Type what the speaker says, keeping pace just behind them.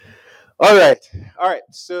All right, all right.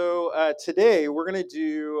 So today we're gonna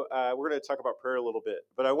talk about prayer a little bit,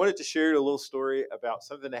 but I wanted to share a little story about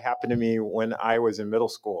something that happened to me when I was in middle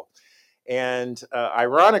school, and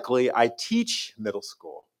ironically, I teach middle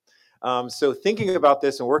school. So thinking about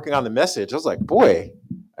this and working on the message, I was like, boy,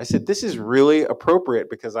 I said this is really appropriate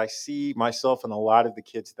because I see myself in a lot of the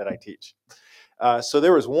kids that I teach. So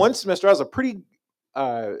there was one semester I was a pretty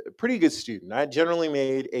good student. I generally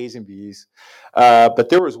made A's and B's, but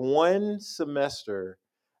there was one semester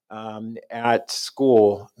at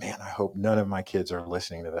school. Man, I hope none of my kids are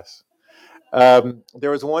listening to this. There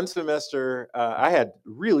was one semester I had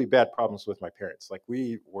really bad problems with my parents. Like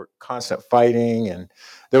we were constant fighting, and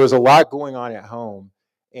there was a lot going on at home.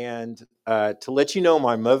 And to let you know,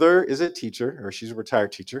 my mother is a teacher, or she's a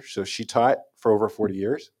retired teacher, so she taught for over 40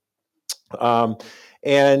 years. Um,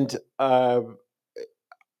 and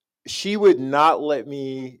she would not let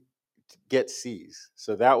me get C's.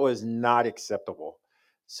 So that was not acceptable.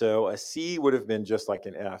 So a C would have been just like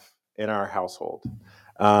an F in our household.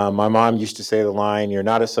 My mom used to say the line, "You're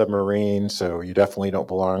not a submarine, so you definitely don't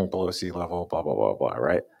belong below sea level," blah, blah, blah, blah,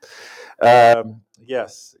 right?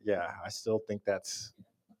 Yes, yeah, I still think that's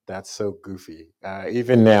so goofy,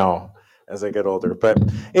 even now as I get older. But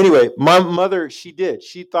anyway, my mother, she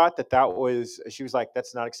thought she was like,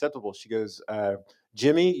 that's not acceptable. She goes,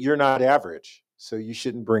 Jimmy, you're not average, so you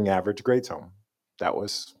shouldn't bring average grades home. That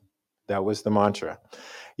was that was the mantra.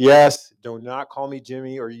 Yes, do not call me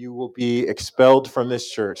Jimmy, or you will be expelled from this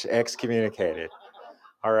church, excommunicated.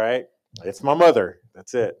 All right, it's my mother.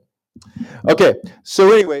 That's it. Okay,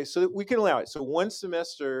 so anyway, so we can allow it. So one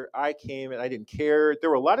semester I came and I didn't care. There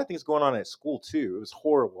were a lot of things going on at school too. It was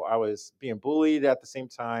horrible. I was being bullied at the same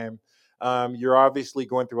time. You're obviously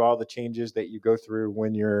going through all the changes that you go through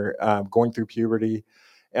when you're going through puberty.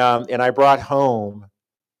 And I brought home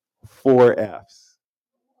four Fs.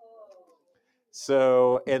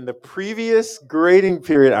 So in the previous grading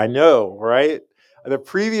period, I know, right? The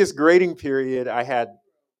previous grading period, I had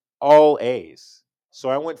all A's. So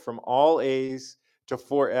I went from all A's to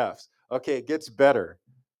four F's. Okay, it gets better.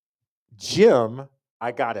 Gym,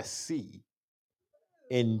 I got a C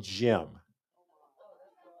in gym.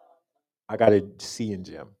 I got a C in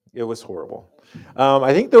gym. It was horrible.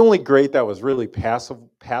 I think the only grade that was really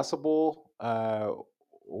passable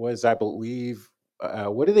was, I believe,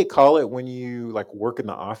 what do they call it when you like work in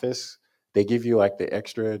the office? They give you like the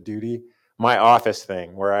extra duty. My office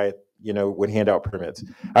thing where I, would hand out permits.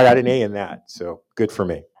 I got an A in that, so good for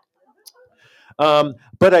me.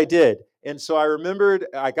 But I did, and so I remembered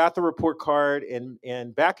I got the report card,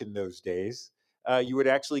 and back in those days, you would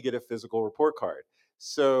actually get a physical report card.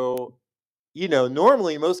 So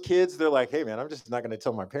normally most kids they're like, "Hey, man, I'm just not going to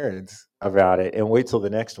tell my parents about it and wait till the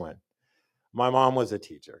next one." My mom was a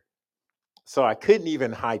teacher, so I couldn't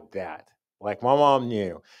even hide that. Like my mom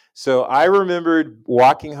knew. So I remembered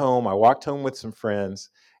walking home. I walked home with some friends,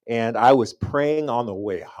 and I was praying on the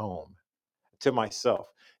way home to myself.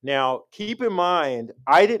 Now, keep in mind,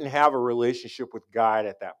 I didn't have a relationship with God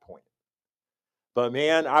at that point. But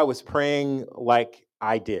man, I was praying like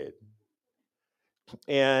I did.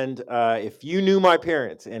 And if you knew my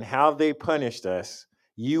parents and how they punished us,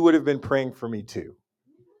 you would have been praying for me too.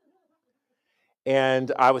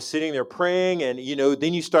 And I was sitting there praying, and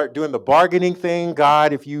then you start doing the bargaining thing.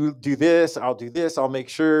 God, if you do this, I'll do this. I'll make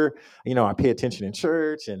sure I pay attention in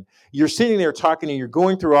church. And you're sitting there talking, and you're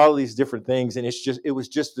going through all of these different things, and it was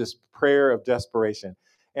just this prayer of desperation.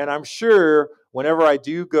 And I'm sure whenever I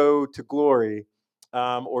do go to glory,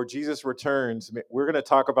 or Jesus returns, we're going to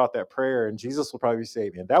talk about that prayer, and Jesus will probably say,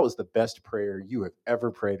 "Man, that was the best prayer you have ever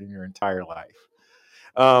prayed in your entire life."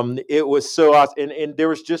 It was so awesome, and there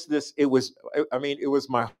was just this. I mean, it was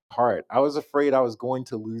my heart. I was afraid I was going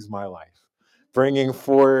to lose my life, bringing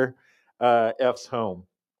four Fs home.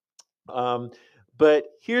 Um, but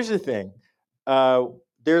here's the thing: uh,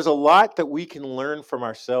 there's a lot that we can learn from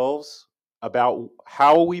ourselves about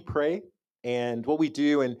how we pray and what we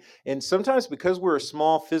do, and sometimes because we're a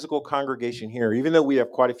small physical congregation here, even though we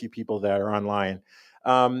have quite a few people that are online.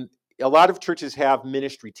 Um, a lot of churches have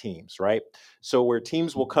ministry teams, right? So where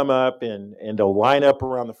teams will come up and they'll line up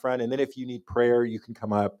around the front, and then if you need prayer, you can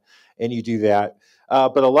come up and you do that.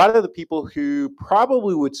 But a lot of the people who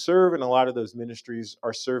probably would serve in a lot of those ministries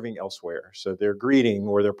are serving elsewhere. So they're greeting,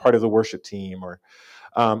 or they're part of the worship team, or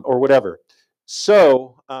whatever.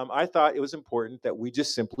 So I thought it was important that we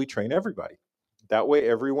just simply train everybody. That way,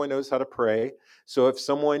 everyone knows how to pray. So if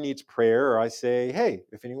someone needs prayer, or I say, "Hey,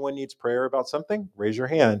 if anyone needs prayer about something, raise your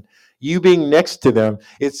hand." You being next to them,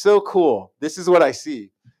 it's so cool. This is what I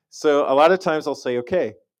see. So a lot of times I'll say,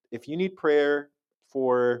 "Okay, if you need prayer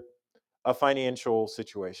for a financial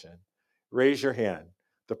situation, Raise your hand.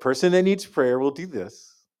 The person that needs prayer will do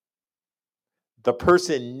this. The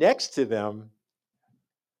person next to them,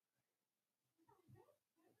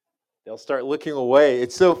 they'll start looking away.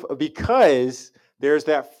 It's so because there's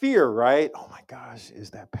that fear, right? Oh my gosh, is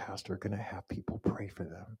that pastor going to have people pray for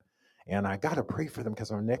them? And I got to pray for them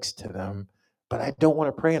because I'm next to them, but I don't want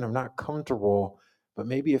to pray and I'm not comfortable. But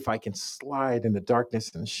maybe if I can slide in the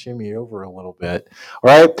darkness and shimmy over a little bit. All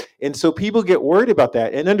right. And so people get worried about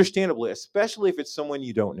that. And understandably, especially if it's someone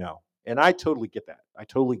you don't know. And I totally get that. I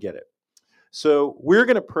totally get it. So we're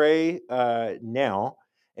going to pray now,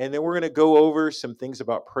 and then we're going to go over some things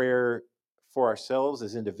about prayer for ourselves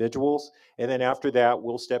as individuals. And then after that,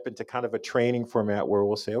 we'll step into kind of a training format where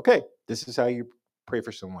we'll say, okay, this is how you pray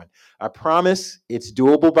for someone. I promise it's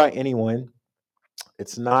doable by anyone.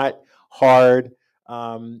 It's not hard.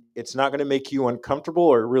 It's not going to make you uncomfortable,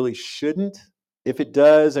 or it really shouldn't. If it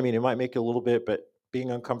does, I mean, it might make you a little bit, but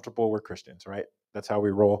being uncomfortable, we're Christians, right? That's how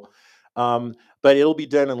we roll. But it'll be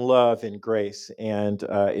done in love and grace, and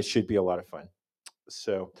it should be a lot of fun.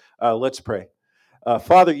 So let's pray.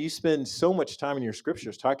 Father, you spend so much time in your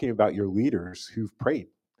scriptures talking about your leaders who've prayed.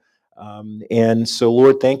 And so,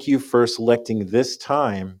 Lord, thank you for selecting this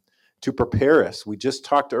time to prepare us. We just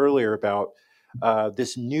talked earlier about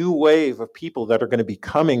this new wave of people that are going to be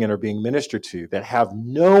coming and are being ministered to that have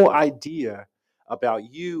no idea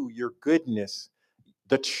about you, your goodness,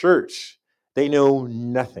 the church. They know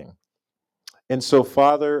nothing. And so,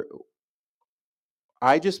 Father,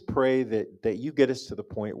 I just pray that you get us to the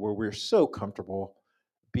point where we're so comfortable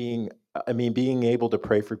being, being able to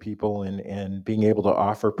pray for people and being able to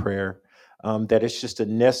offer prayer, that it's just a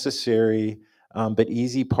necessary but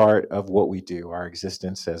easy part of what we do, our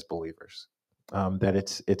existence as believers.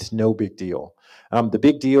 That it's no big deal. The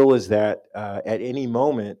big deal is that at any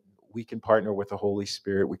moment we can partner with the Holy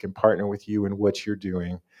Spirit. We can partner with you in what you're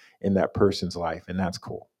doing in that person's life, and that's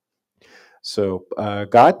cool. So,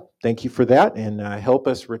 God, thank you for that, and help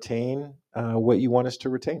us retain what you want us to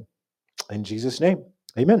retain. In Jesus' name,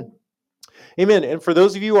 amen. Amen. And for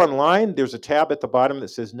those of you online, there's a tab at the bottom that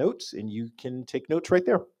says notes, and you can take notes right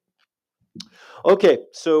there. Okay,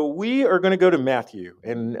 so we are going to go to Matthew,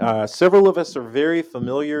 and several of us are very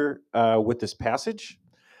familiar with this passage.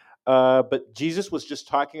 But Jesus was just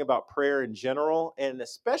talking about prayer in general, and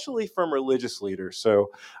especially from religious leaders. So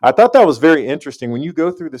I thought that was very interesting. When you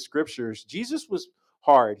go through the scriptures, Jesus was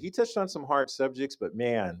hard. He touched on some hard subjects, but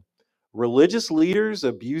man, religious leaders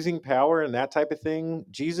abusing power and that type of thing,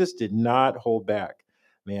 Jesus did not hold back.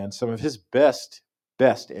 Man, some of his best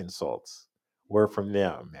insults were from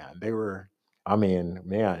them. Man, they were,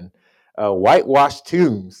 man, whitewashed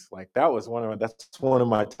tombs. Like that's one of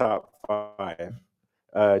my top five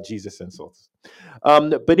Jesus insults.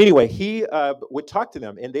 But anyway, he would talk to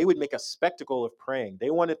them and they would make a spectacle of praying. They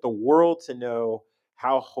wanted the world to know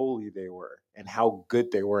how holy they were and how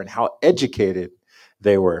good they were and how educated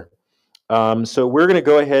they were. So we're going to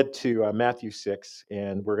go ahead to Matthew 6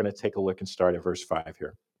 and we're going to take a look and start at verse 5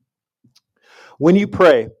 here. When you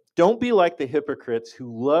pray, don't be like the hypocrites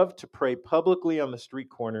who love to pray publicly on the street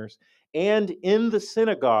corners and in the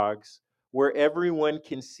synagogues where everyone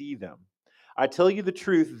can see them. I tell you the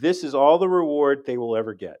truth, this is all the reward they will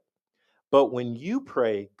ever get. But when you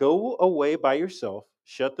pray, go away by yourself,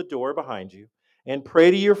 shut the door behind you, and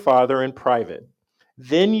pray to your Father in private.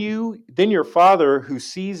 Then your Father who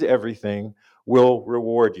sees everything will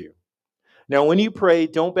reward you. Now, when you pray,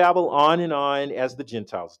 don't babble on and on as the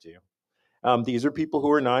Gentiles do. These are people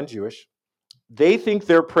who are non Jewish. They think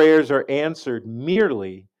their prayers are answered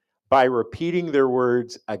merely by repeating their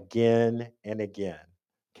words again and again.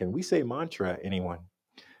 Can we say mantra, anyone?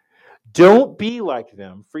 Don't be like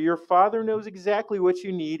them, for your Father knows exactly what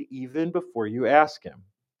you need even before you ask Him.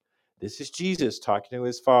 This is Jesus talking to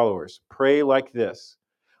his followers. Pray like this.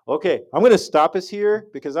 Okay, I'm going to stop us here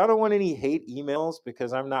because I don't want any hate emails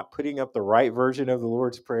because I'm not putting up the right version of the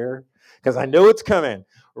Lord's Prayer because I know it's coming.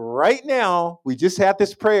 Right now, we just had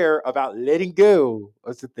this prayer about letting go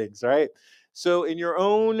of some things, right? So, in your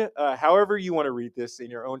own, however you want to read this in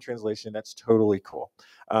your own translation, that's totally cool.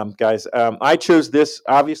 Guys, I chose this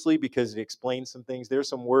obviously because it explains some things. There's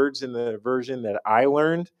some words in the version that I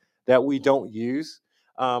learned that we don't use,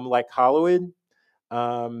 like hallowed.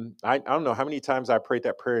 I don't know how many times I prayed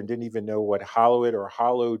that prayer and didn't even know what hallowed or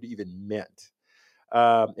hallowed even meant.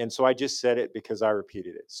 And so I just said it because I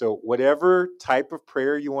repeated it. So whatever type of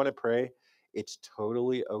prayer you want to pray, it's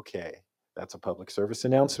totally okay. That's a public service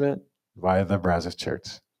announcement via the Brazos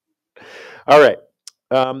Church. All right.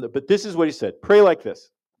 But this is what he said. Pray like this.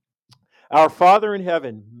 Our Father in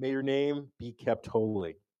heaven, may your name be kept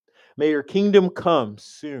holy. May your kingdom come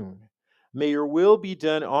soon. May your will be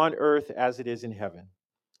done on earth as it is in heaven.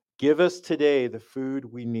 Give us today the food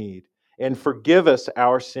we need, and forgive us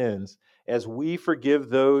our sins as we forgive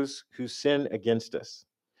those who sin against us.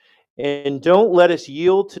 And don't let us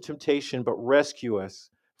yield to temptation, but rescue us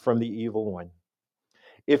from the evil one.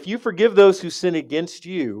 If you forgive those who sin against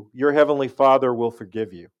you, your heavenly Father will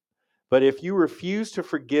forgive you. But if you refuse to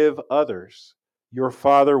forgive others, your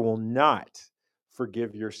Father will not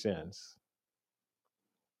forgive your sins.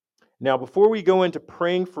 Now, before we go into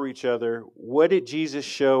praying for each other, what did Jesus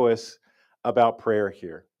show us about prayer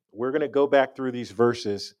here? We're going to go back through these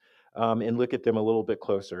verses and look at them a little bit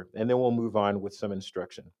closer, and then we'll move on with some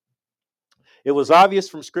instruction. It was obvious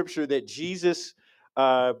from Scripture that Jesus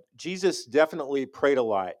definitely prayed a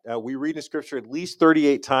lot. We read in Scripture at least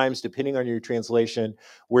 38 times, depending on your translation,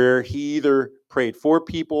 where he either prayed for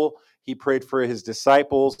people, he prayed for his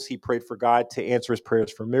disciples, he prayed for God to answer his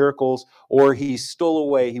prayers for miracles, or he stole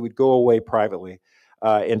away. He would go away privately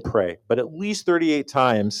and pray. But at least 38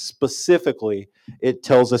 times specifically, it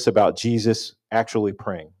tells us about Jesus actually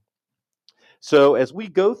praying. So as we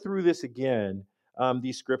go through this again,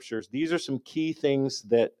 these scriptures, these are some key things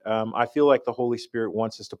that I feel like the Holy Spirit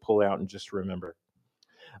wants us to pull out and just remember.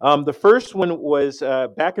 The first one was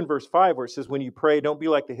back in verse 5, where it says, when you pray, don't be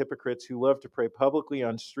like the hypocrites who love to pray publicly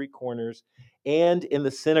on street corners and in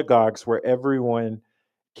the synagogues where everyone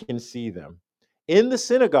can see them. In the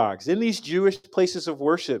synagogues, in these Jewish places of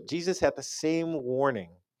worship, Jesus had the same warning.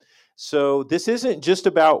 So this isn't just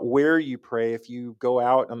about where you pray if you go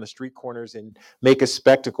out on the street corners and make a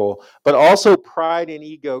spectacle, but also pride and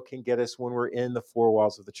ego can get us when we're in the four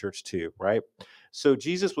walls of the church too, right? So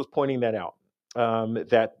Jesus was pointing that out,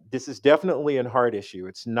 that this is definitely a heart issue.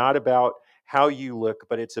 It's not about how you look,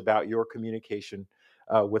 but it's about your communication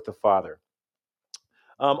with the Father.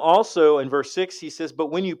 Also, in verse 6, he says, but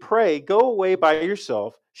when you pray, go away by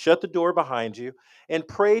yourself, shut the door behind you, and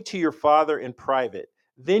pray to your Father in private.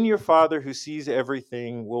 Then your Father who sees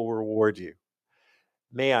everything will reward you.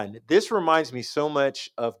 Man, this reminds me so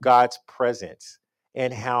much of God's presence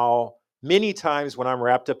and how many times when I'm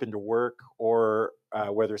wrapped up into work or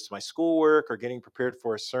whether it's my schoolwork or getting prepared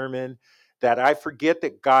for a sermon, that I forget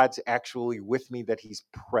that God's actually with me, that he's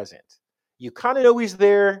present. You kind of know he's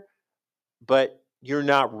there, but you're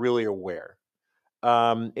not really aware.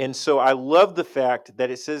 And so I love the fact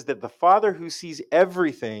that it says that the Father who sees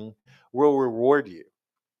everything will reward you.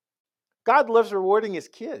 God loves rewarding his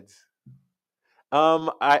kids.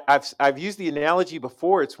 I've used the analogy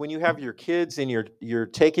before. It's when you have your kids and you're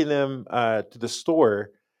taking them to the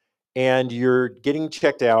store and you're getting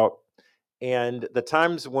checked out. And the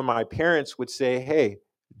times when my parents would say, "Hey,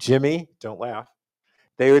 Jimmy, don't laugh,"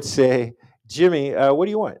 they would say, "Jimmy, what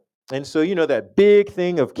do you want?" And so, that big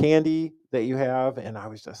thing of candy that you have. And I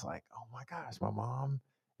was just like, oh my gosh, my mom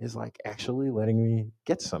is like actually letting me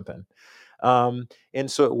get something. And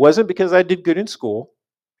so it wasn't because I did good in school.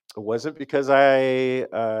 It wasn't because I,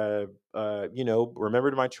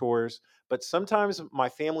 remembered my chores. But sometimes my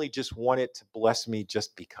family just wanted to bless me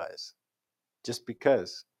just because. Just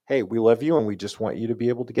because. Hey, we love you and we just want you to be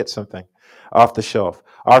able to get something off the shelf.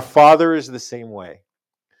 Our Father is the same way.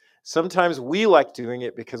 Sometimes we like doing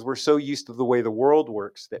it because we're so used to the way the world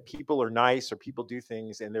works that people are nice or people do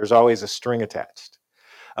things and there's always a string attached.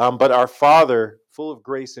 But our Father, full of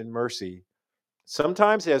grace and mercy,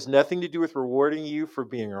 sometimes it has nothing to do with rewarding you for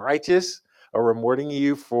being righteous or rewarding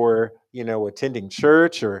you for, attending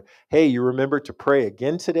church or, hey, you remember to pray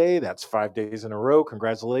again today. That's 5 days in a row.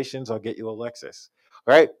 Congratulations. I'll get you a Lexus.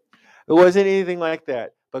 All right. It wasn't anything like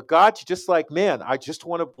that. But God's just like, man, I just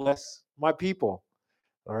want to bless my people.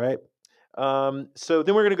 All right. So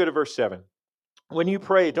then we're going to go to verse 7. When you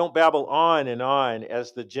pray, don't babble on and on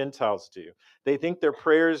as the Gentiles do. They think their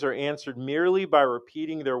prayers are answered merely by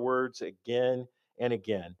repeating their words again and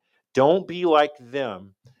again. Don't be like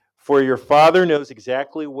them, for your Father knows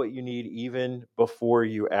exactly what you need even before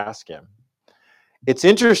you ask him. It's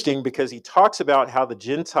interesting because he talks about how the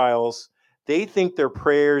Gentiles, they think their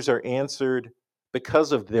prayers are answered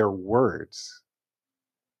because of their words.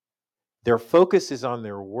 Their focus is on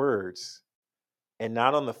their words and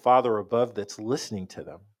not on the Father above that's listening to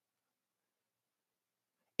them.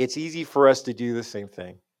 It's easy for us to do the same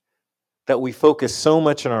thing, that we focus so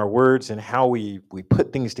much on our words and how we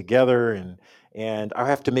put things together, and I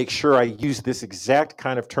have to make sure I use this exact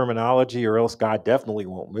kind of terminology or else God definitely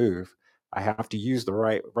won't move. I have to use the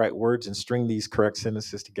right words and string these correct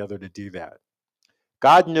sentences together to do that.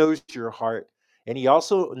 God knows your heart, and he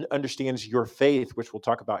also understands your faith, which we'll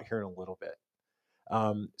talk about here in a little bit.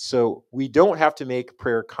 So we don't have to make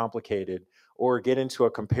prayer complicated or get into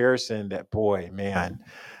a comparison that, boy, man,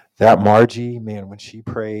 That Margie, man, when she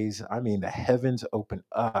prays, I mean, the heavens open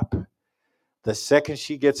up. The second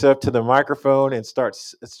she gets up to the microphone and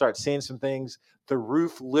starts saying some things, the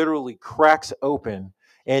roof literally cracks open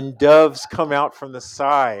and doves come out from the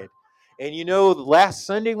side. And last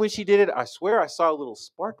Sunday when she did it, I swear I saw a little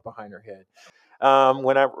spark behind her head.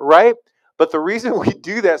 When I right, but the reason we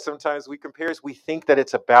do that sometimes we compare is we think that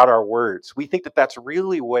it's about our words. We think that that's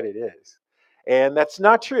really what it is, and that's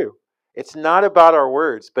not true. It's not about our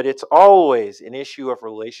words, but it's always an issue of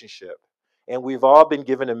relationship. And we've all been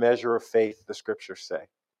given a measure of faith, the scriptures say.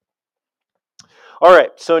 All right,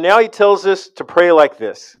 so now he tells us to pray like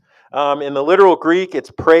this. In the literal Greek,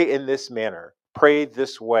 it's pray in this manner, pray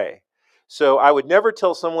this way. So I would never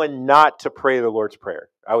tell someone not to pray the Lord's Prayer.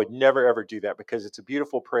 I would never, ever do that because it's a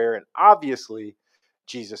beautiful prayer, and obviously,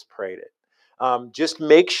 Jesus prayed it. Just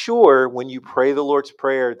make sure when you pray the Lord's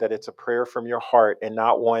Prayer that it's a prayer from your heart and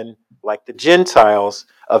not one like the Gentiles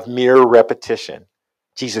of mere repetition.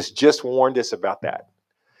 Jesus just warned us about that.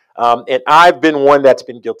 And I've been one that's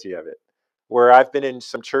been guilty of it, where I've been in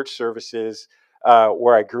some church services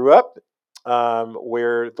where I grew up,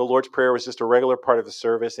 where the Lord's Prayer was just a regular part of the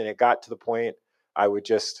service, and it got to the point I would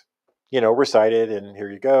just, recite it, and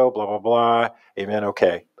here you go, blah, blah, blah, amen,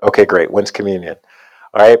 okay, great, when's communion?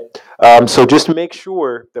 All right, so just make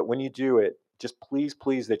sure that when you do it, just please,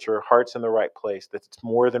 that your heart's in the right place, that it's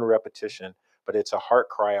more than repetition, but it's a heart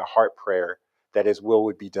cry, a heart prayer, that His will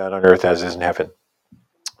would be done on earth as is in heaven.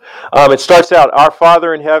 It starts out, Our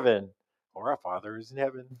Father in heaven, or Our Father is in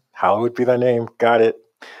heaven, hallowed be thy name. Got it.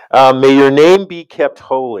 May your name be kept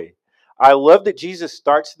holy. I love that Jesus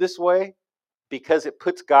starts this way because it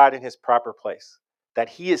puts God in his proper place, that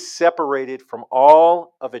he is separated from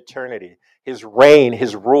all of eternity, his reign,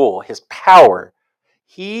 his rule, his power.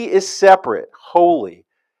 He is separate, holy.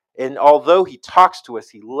 And although he talks to us,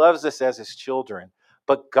 he loves us as his children.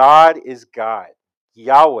 But God is God,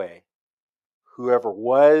 Yahweh, whoever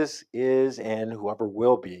was, is, and whoever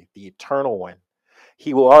will be, the eternal one.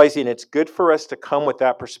 He will always, and it's good for us to come with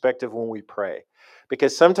that perspective when we pray.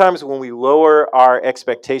 Because sometimes when we lower our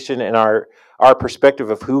expectation and our perspective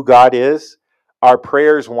of who God is, our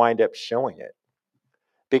prayers wind up showing it.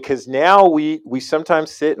 Because now we sometimes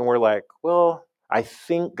sit and we're like, well, I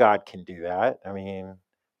think God can do that. I mean,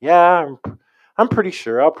 yeah, I'm pretty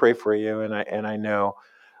sure I'll pray for you, and I know.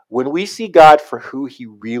 When we see God for who he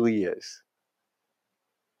really is,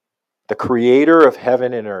 the creator of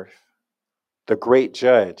heaven and earth, the great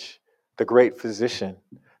judge, the great physician,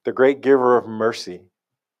 the great giver of mercy,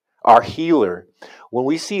 our healer. When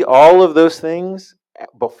we see all of those things,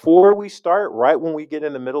 before we start, right when we get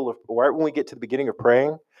in the middle of, right when we get to the beginning of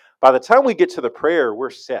praying, by the time we get to the prayer, we're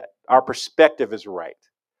set. Our perspective is right.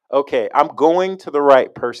 Okay, I'm going to the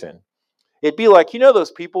right person. It'd be like,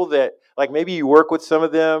 those people that, like, maybe you work with some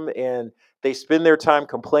of them and they spend their time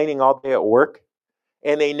complaining all day at work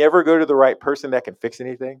and they never go to the right person that can fix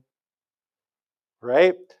anything,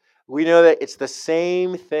 right? We know that it's the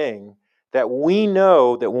same thing, that we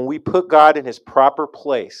know that when we put God in his proper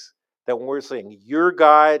place, that when we're saying, you're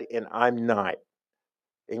God and I'm not,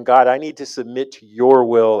 and God, I need to submit to your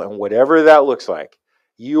will and whatever that looks like.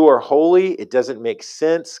 You are holy. It doesn't make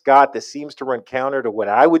sense, God, this seems to run counter to what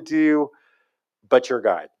I would do, but you're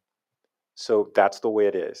God. So that's the way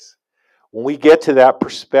it is. When we get to that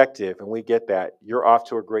perspective and we get that, you're off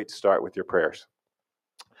to a great start with your prayers.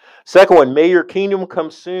 Second one, may your kingdom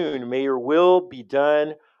come soon. May your will be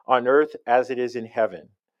done on earth as it is in heaven.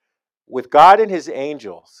 With God and his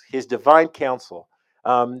angels, his divine counsel,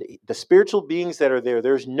 the spiritual beings that are there,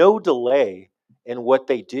 there's no delay in what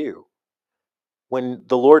they do. When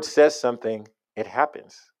the Lord says something, it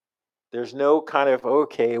happens. There's no kind of,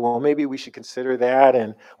 okay, well, maybe we should consider that.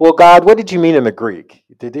 And, well, God, what did you mean in the Greek?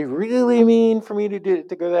 Did they really mean for me to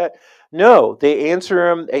go that? No, they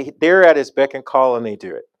answer him. They're at his beck and call and they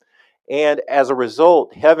do it. And as a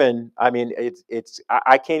result, heaven, I mean,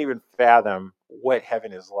 I can't even fathom what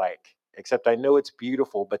heaven is like, except I know it's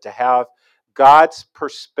beautiful. But to have God's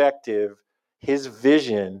perspective, his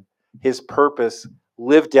vision, his purpose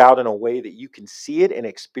lived out in a way that you can see it and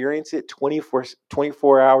experience it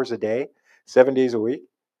 24 hours a day, 7 days a week.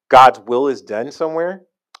 God's will is done somewhere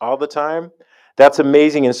all the time. That's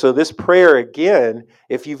amazing. And so this prayer, again,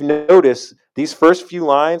 if you've noticed, these first few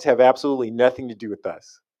lines have absolutely nothing to do with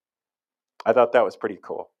us. I thought that was pretty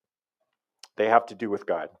cool. They have to do with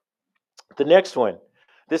God. The next one,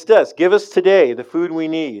 this does. Give us today the food we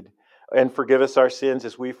need and forgive us our sins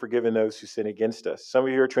as we've forgiven those who sin against us. Some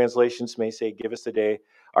of your translations may say, give us today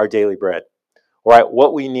our daily bread. All right,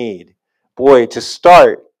 what we need. Boy, to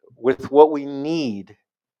start with what we need,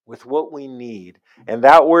 with what we need. And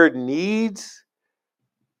that word needs,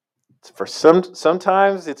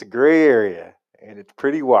 Sometimes it's a gray area and it's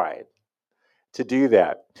pretty wide to do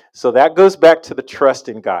that. So that goes back to the trust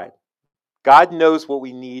in God. God knows what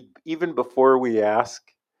we need even before we ask.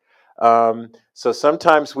 So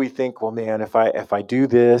sometimes we think, well, man, if I do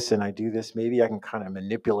this and I do this, maybe I can kind of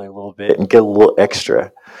manipulate a little bit and get a little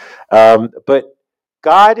extra. But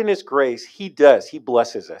God in his grace, he does. He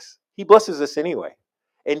blesses us. He blesses us anyway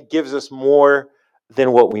and gives us more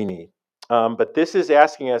than what we need. But this is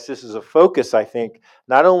asking us, this is a focus, I think,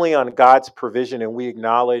 not only on God's provision, and we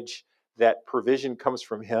acknowledge that provision comes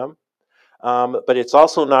from him, but it's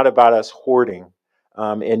also not about us hoarding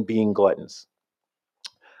and being gluttons.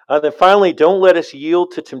 Then finally, don't let us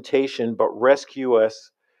yield to temptation, but rescue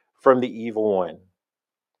us from the evil one.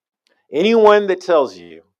 Anyone that tells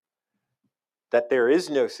you that there is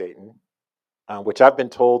no Satan, which I've been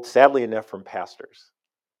told, sadly enough, from pastors,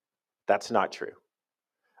 that's not true.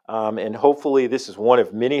 And hopefully, this is one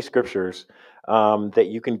of many scriptures that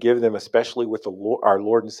you can give them, especially with our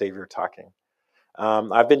Lord and Savior talking.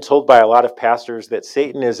 I've been told by a lot of pastors that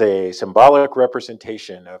Satan is a symbolic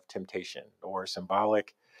representation of temptation or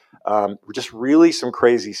symbolic, just really some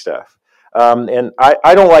crazy stuff. And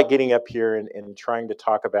I don't like getting up here and trying to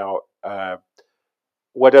talk about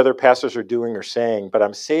what other pastors are doing or saying, but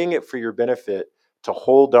I'm saying it for your benefit to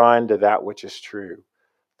hold on to that which is true,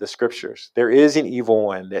 the scriptures. There is an evil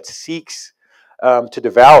one that seeks to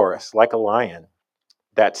devour us like a lion,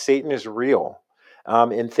 that Satan is real.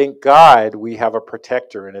 And thank God we have a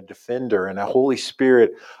protector and a defender and a Holy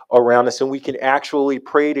Spirit around us, and we can actually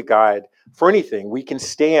pray to God for anything. We can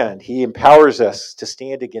stand. He empowers us to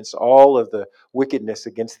stand against all of the wickedness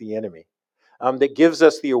against the enemy. That gives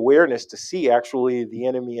us the awareness to see actually the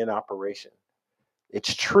enemy in operation.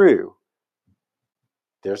 It's true.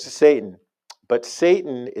 There's a Satan, but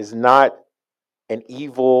Satan is not an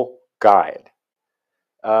evil guide.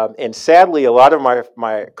 And sadly, a lot of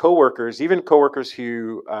my coworkers, even coworkers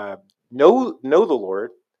who know the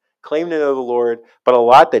Lord, claim to know the Lord, but a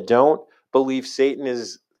lot that don't believe Satan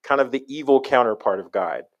is kind of the evil counterpart of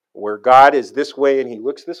God, where God is this way and he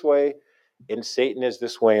looks this way, and Satan is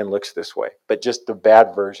this way and looks this way, but just the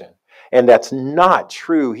bad version. And that's not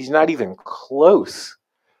true. He's not even close,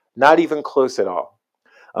 not even close at all.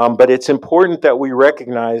 But it's important that we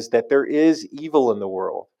recognize that there is evil in the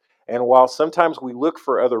world. And while sometimes we look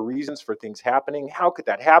for other reasons for things happening, how could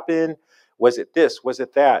that happen? Was it this? Was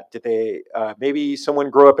it that? Did they, maybe someone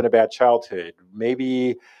grow up in a bad childhood?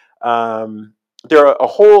 Maybe there are a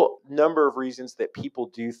whole number of reasons that people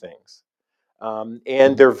do things.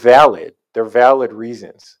 And they're valid. They're valid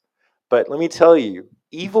reasons. But let me tell you,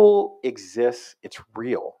 evil exists. It's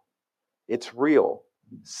real. It's real.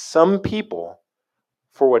 Some people,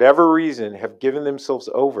 for whatever reason, have given themselves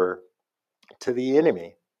over to the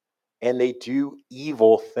enemy and they do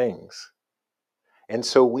evil things. And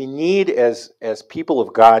so we need, as people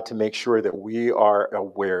of God, to make sure that we are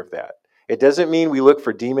aware of that. It doesn't mean we look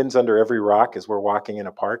for demons under every rock as we're walking in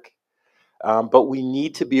a park, but we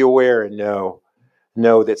need to be aware and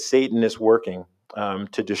know that Satan is working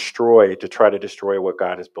to try to destroy what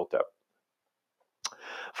God has built up.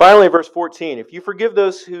 Finally, verse 14, if you forgive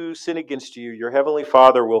those who sin against you, your heavenly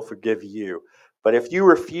Father will forgive you. But if you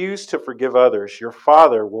refuse to forgive others, your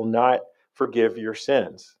Father will not forgive your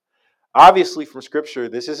sins. Obviously, from Scripture,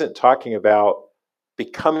 this isn't talking about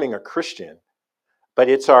becoming a Christian, but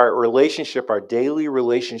it's our relationship, our daily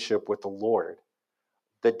relationship with the Lord.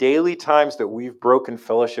 The daily times that we've broken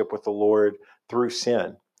fellowship with the Lord through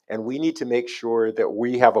sin. And we need to make sure that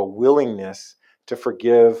we have a willingness to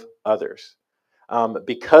forgive others.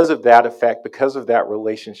 Because of that effect, because of that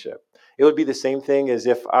relationship. It would be the same thing as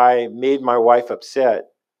if I made my wife upset.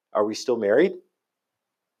 Are we still married?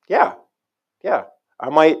 Yeah, yeah. I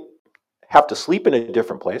might have to sleep in a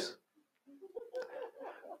different place,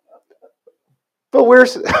 but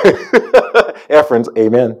where's Ephraim's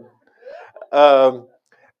amen. Um,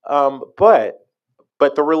 but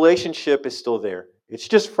the relationship is still there. It's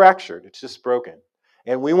just fractured. It's just broken.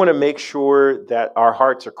 And we want to make sure that our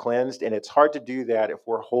hearts are cleansed. And it's hard to do that if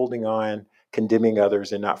we're holding on, condemning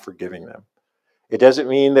others, and not forgiving them. It doesn't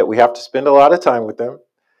mean that we have to spend a lot of time with them.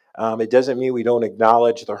 It doesn't mean we don't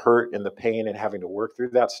acknowledge the hurt and the pain and having to work through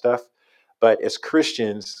that stuff. But as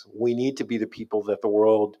Christians, we need to be the people that the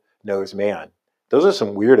world knows, man, those are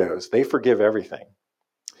some weirdos. They forgive everything.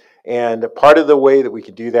 And part of the way that we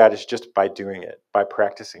can do that is just by doing it, by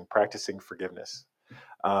practicing forgiveness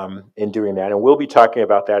in doing that. And we'll be talking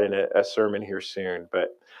about that in a sermon here soon. But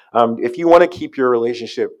if you want to keep your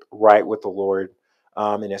relationship right with the Lord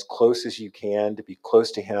and as close as you can to be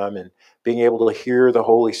close to Him and being able to hear the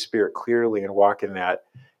Holy Spirit clearly and walk in that,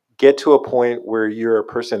 get to a point where you're a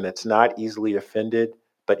person that's not easily offended,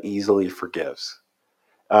 but easily forgives.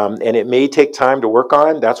 And it may take time to work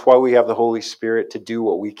on. That's why we have the Holy Spirit to do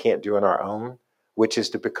what we can't do on our own, which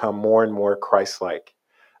is to become more and more Christ-like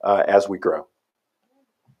as we grow.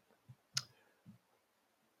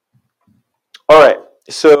 All right,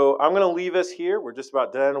 so I'm going to leave us here. We're just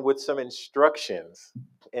about done with some instructions.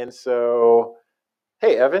 And so,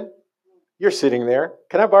 hey, Evan, you're sitting there.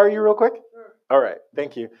 Can I borrow you real quick? Sure. All right,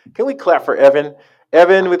 thank you. Can we clap for Evan?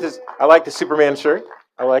 Evan with his, I like the Superman shirt.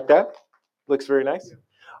 I like that. Looks very nice.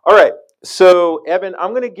 All right, so Evan,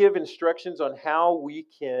 I'm going to give instructions on how we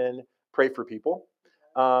can pray for people,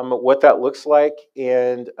 what that looks like.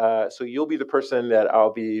 And so you'll be the person that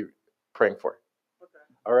I'll be praying for.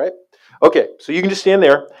 All right. Okay. So you can just stand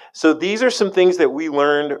there. So these are some things that we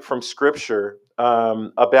learned from Scripture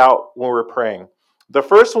about when we're praying. The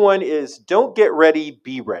first one is don't get ready,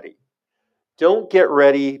 be ready. Don't get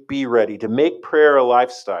ready, be ready. To make prayer a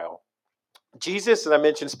lifestyle. Jesus, as I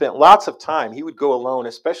mentioned, spent lots of time. He would go alone,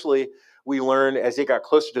 especially we learned as they got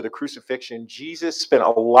closer to the crucifixion. Jesus spent a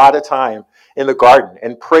lot of time in the garden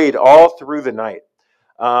and prayed all through the night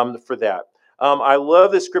for that. I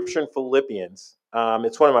love the scripture in Philippians.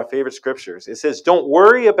 It's one of my favorite scriptures. It says, don't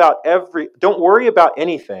worry about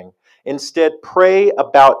anything. Instead, pray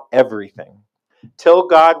about everything. Tell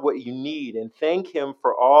God what you need and thank Him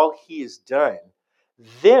for all He has done.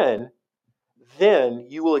 Then, then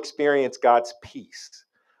you will experience God's peace,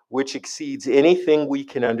 which exceeds anything we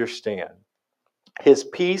can understand. His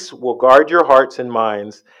peace will guard your hearts and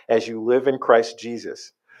minds as you live in Christ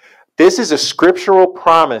Jesus. This is a scriptural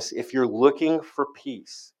promise if you're looking for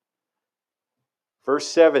peace. Verse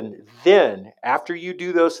 7, then, after you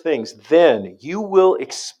do those things, then you will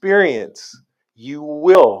experience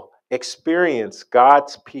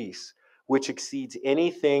God's peace, which exceeds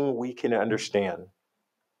anything we can understand.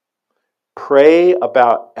 Pray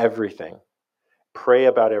about everything. Pray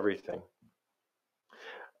about everything.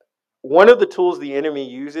 One of the tools the enemy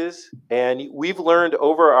uses, and we've learned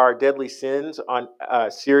over our Deadly Sins on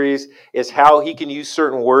series, is how he can use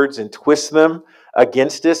certain words and twist them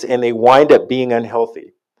against us, and they wind up being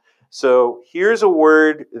unhealthy. So here's a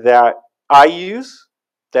word that I use,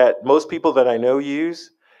 that most people that I know use,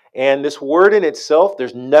 and this word in itself,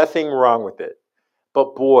 there's nothing wrong with it.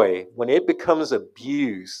 But boy, when it becomes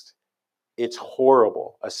abused, it's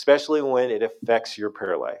horrible, especially when it affects your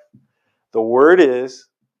prayer life. The word is,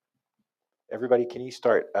 everybody, can you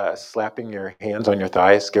start slapping your hands on your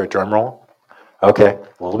thighs? Give a drum roll. Okay,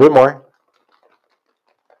 a little bit more.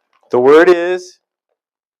 The word is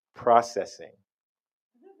processing.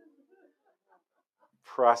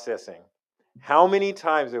 Processing. How many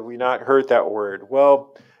times have we not heard that word?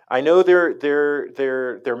 Well, I know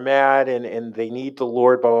they're mad and they need the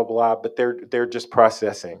Lord, blah blah blah, but they're just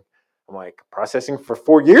processing. I'm like, processing for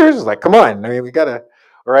 4 years? Like, come on. I mean, we gotta,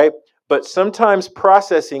 all right. But sometimes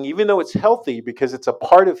processing, even though it's healthy because it's a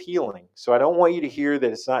part of healing. So I don't want you to hear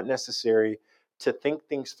that it's not necessary to think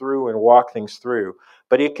things through and walk things through,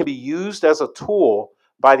 but it can be used as a tool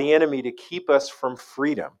by the enemy to keep us from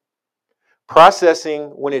freedom. Processing,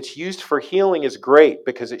 when it's used for healing, is great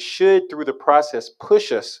because it should, through the process,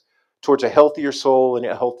 push us towards a healthier soul and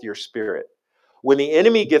a healthier spirit. When the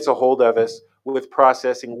enemy gets a hold of us with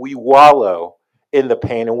processing, we wallow in the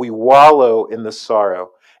pain and we wallow in the sorrow.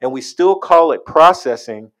 And we still call it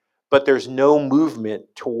processing, but there's no movement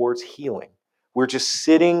towards healing. We're just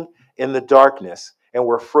sitting in the darkness and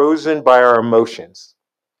we're frozen by our emotions.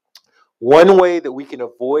 One way that we can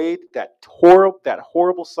avoid that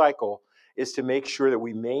horrible cycle is to make sure that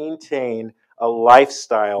we maintain a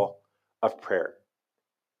lifestyle of prayer.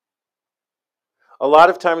 A lot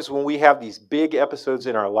of times when we have these big episodes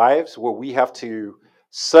in our lives where we have to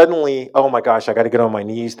suddenly, oh my gosh, I got to get on my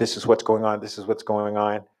knees. This is what's going on. This is what's going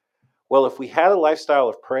on. Well, if we had a lifestyle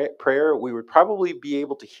of prayer, we would probably be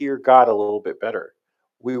able to hear God a little bit better.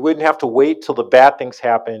 We wouldn't have to wait till the bad things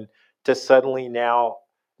happen to suddenly now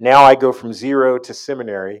I go from zero to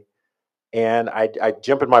seminary and I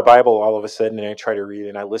jump in my Bible all of a sudden and I try to read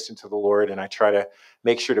and I listen to the Lord and I try to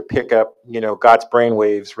make sure to pick up, God's brain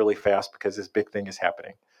waves really fast because this big thing is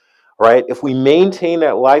happening, right? If we maintain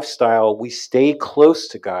that lifestyle, we stay close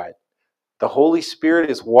to God. The Holy Spirit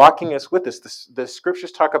is walking us with us. The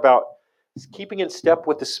scriptures talk about keeping in step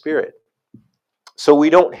with the Spirit. So we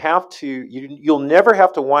don't have to, you'll never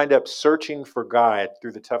have to wind up searching for God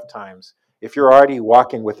through the tough times if you're already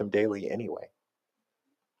walking with Him daily anyway.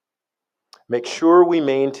 Make sure we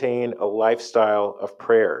maintain a lifestyle of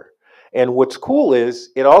prayer. And what's cool is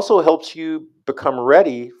it also helps you become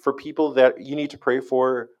ready for people that you need to pray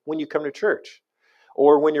for when you come to church.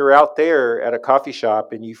 Or when you're out there at a coffee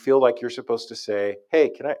shop and you feel like you're supposed to say, "Hey,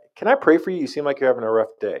 can I pray for you? You seem like you're having a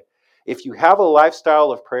rough day." If you have a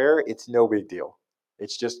lifestyle of prayer, it's no big deal.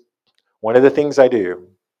 It's just one of the things I do.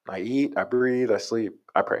 I eat, I breathe, I sleep,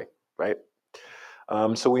 I pray, right?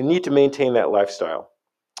 So we need to maintain that lifestyle.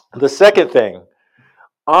 The second thing,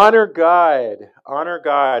 honor God. Honor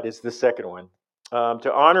God is the second one.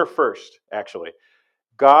 To honor first, actually.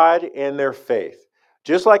 God and their faith.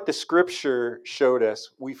 Just like the scripture showed us,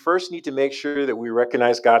 we first need to make sure that we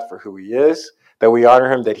recognize God for who he is, that we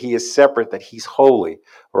honor him, that he is separate, that he's holy,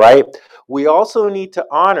 right? We also need to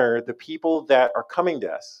honor the people that are coming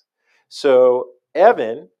to us. So,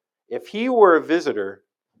 Evan, if he were a visitor,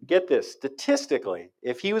 get this, statistically,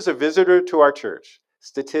 if he was a visitor to our church,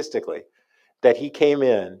 statistically, that he came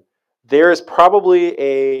in, there is probably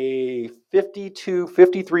a 50 to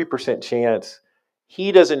 53% chance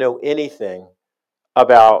he doesn't know anything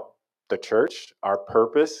about the church, our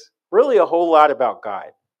purpose, really a whole lot about God,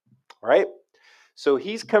 right? So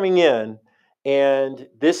he's coming in, and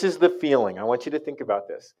this is the feeling. I want you to think about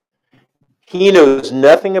this. He knows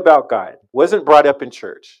nothing about God, wasn't brought up in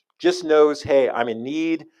church, just knows, hey, I'm in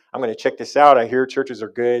need. I'm going to check this out. I hear churches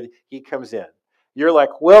are good. He comes in. You're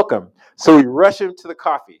like, welcome. So we rush him to the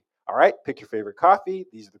coffee. All right, pick your favorite coffee.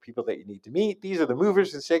 These are the people that you need to meet. These are the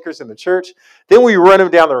movers and shakers in the church. Then we run him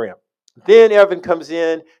down the ramp. Then Evan comes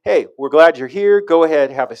in. Hey, we're glad you're here. Go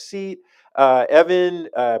ahead, have a seat. Evan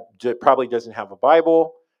probably doesn't have a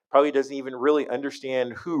Bible, probably doesn't even really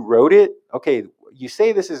understand who wrote it. Okay, you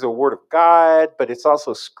say this is a word of God, but it's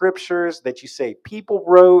also scriptures that you say people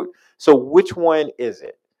wrote. So which one is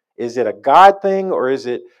it? Is it a God thing or is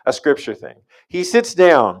it a scripture thing? He sits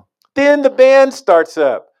down. Then the band starts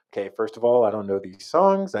up. Okay, first of all, I don't know these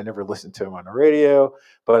songs. I never listened to them on the radio,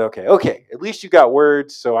 but okay. At least you got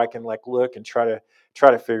words, so I can like look and try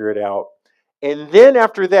to figure it out. And then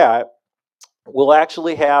after that, we'll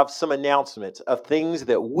actually have some announcements of things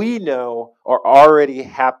that we know are already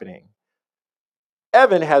happening.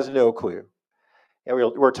 Evan has no clue. And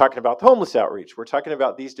we're talking about the homeless outreach. We're talking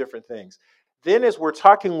about these different things. Then, as we're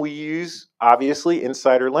talking, we use obviously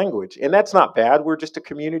insider language. And that's not bad. We're just a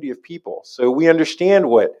community of people. So we understand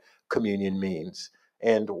what communion means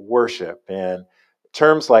and worship and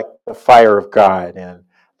terms like the fire of God and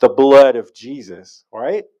the blood of Jesus,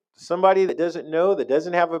 right? Somebody that doesn't know, that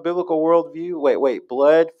doesn't have a biblical worldview. Wait,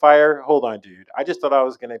 blood, fire. Hold on, dude. I just thought I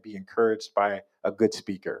was going to be encouraged by a good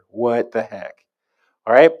speaker. What the heck?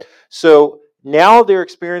 All right. So now they're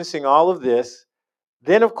experiencing all of this.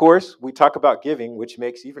 Then, of course, we talk about giving, which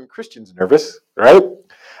makes even Christians nervous, right?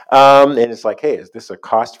 And it's like, hey, is this a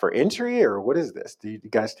cost for entry or what is this? Do you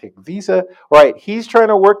guys take Visa? Right. He's trying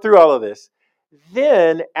to work through all of this.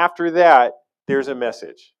 Then, after that, there's a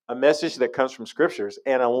message that comes from scriptures.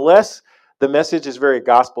 And unless the message is very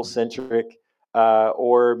gospel centric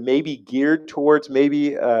or maybe geared towards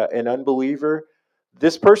maybe an unbeliever,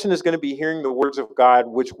 this person is going to be hearing the words of God,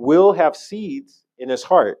 which will have seeds in his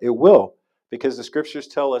heart. It will, because the scriptures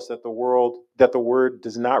tell us that the word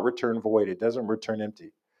does not return void. It doesn't return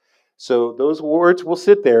empty. So those words will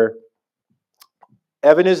sit there.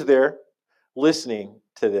 Evan is there listening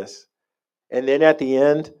to this. And then at the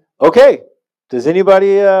end, okay, does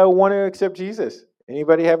anybody want to accept Jesus?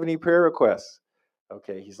 Anybody have any prayer requests?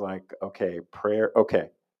 Okay, he's like, okay, prayer. Okay,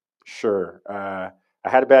 sure. I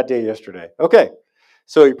had a bad day yesterday. Okay,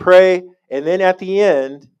 so we pray, and then at the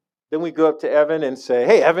end, then we go up to Evan and say,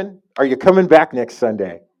 hey, Evan, are you coming back next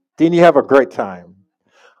Sunday? Didn't you have a great time?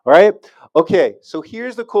 All right. Okay, so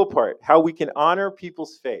here's the cool part: how we can honor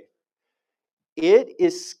people's faith. It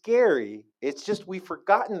is scary. It's just we've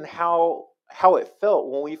forgotten how it felt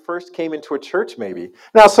when we first came into a church. Maybe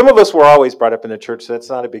now some of us were always brought up in a church, so that's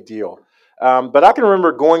not a big deal. But I can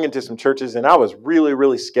remember going into some churches and I was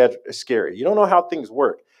really scary. You don't know how things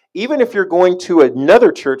work. Even if you're going to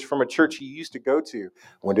another church from a church you used to go to,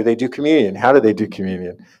 when do they do communion? How do they do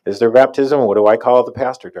communion? Is there baptism? What do I call the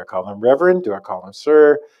pastor? Do I call him reverend? Do I call him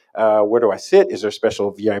sir? Where do I sit? Is there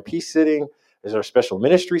special VIP sitting? Is there special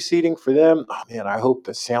ministry seating for them? Oh man, I hope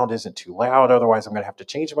the sound isn't too loud. Otherwise, I'm going to have to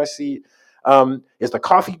change my seat. Is the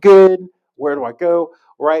coffee good? Where do I go?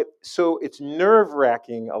 Right. So it's nerve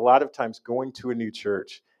wracking a lot of times going to a new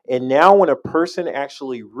church. And now, when a person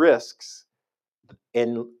actually risks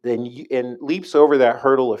and leaps over that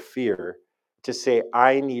hurdle of fear to say,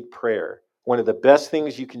 I need prayer, one of the best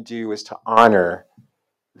things you can do is to honor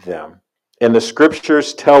them. And the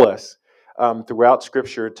scriptures tell us throughout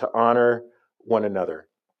scripture to honor one another.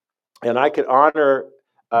 And I could honor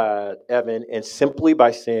Evan and simply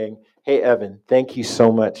by saying, hey, Evan, thank you so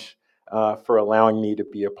much for allowing me to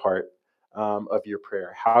be a part of your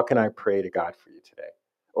prayer. How can I pray to God for you today?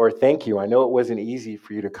 Or thank you. I know it wasn't easy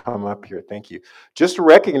for you to come up here. Thank you. Just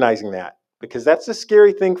recognizing that, because that's a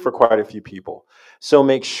scary thing for quite a few people. So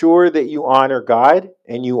make sure that you honor God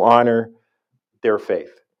and you honor their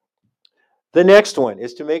faith. The next one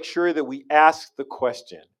is to make sure that we ask the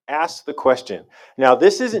question. Ask the question. Now,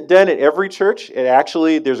 this isn't done at every church. It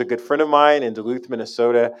actually, there's a good friend of mine in Duluth,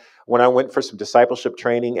 Minnesota, when I went for some discipleship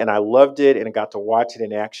training, and I loved it and I got to watch it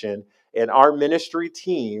in action. And our ministry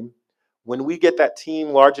team, when we get that team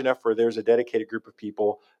large enough where there's a dedicated group of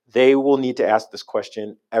people, they will need to ask this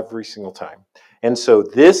question every single time. And so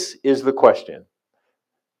this is the question.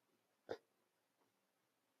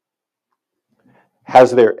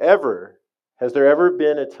 Has there ever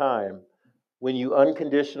been a time when you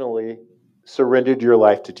unconditionally surrendered your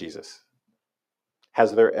life to Jesus?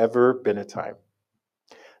 Has there ever been a time?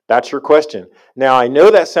 That's your question. Now, I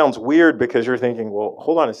know that sounds weird because you're thinking, well,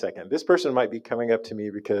 hold on a second. This person might be coming up to me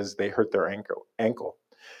because they hurt their ankle.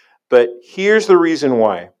 But here's the reason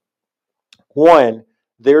why. One,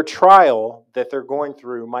 their trial that they're going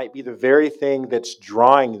through might be the very thing that's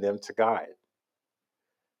drawing them to God.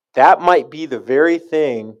 That might be the very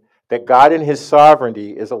thing that God in his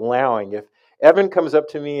sovereignty is allowing. If Evan comes up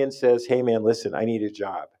to me and says, hey, man, listen, I need a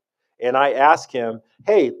job. And I ask him,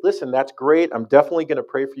 hey, listen, that's great. I'm definitely going to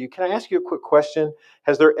pray for you. Can I ask you a quick question?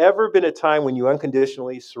 Has there ever been a time when you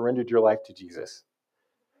unconditionally surrendered your life to Jesus?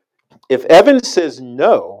 If Evan says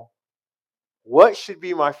no, what should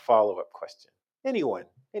be my follow-up question? Anyone,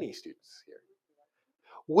 any students here?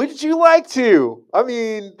 Would you like to? I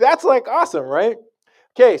mean, that's like awesome, right?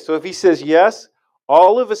 Okay, so if he says yes,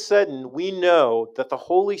 all of a sudden we know that the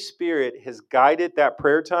Holy Spirit has guided that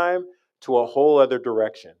prayer time to a whole other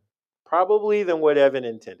direction, probably than what Evan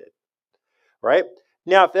intended, right?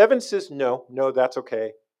 Now, if Evan says no, that's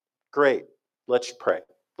okay, great, let's pray.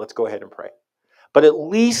 Let's go ahead and pray. But at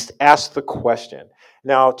least ask the question.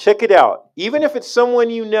 Now, check it out. Even if it's someone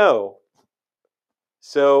you know,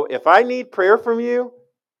 so if I need prayer from you,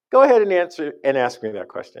 go ahead and answer and ask me that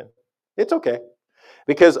question. It's okay.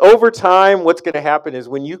 Because over time, what's going to happen is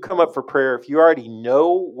when you come up for prayer, if you already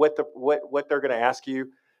know what they're going to ask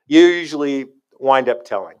you, you usually wind up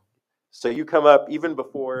telling. So you come up even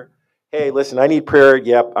before, hey, listen, I need prayer.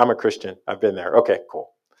 Yep, I'm a Christian. I've been there. Okay, cool.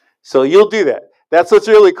 So you'll do that. That's what's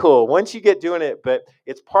really cool. Once you get doing it, but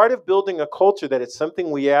it's part of building a culture that it's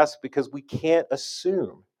something we ask because we can't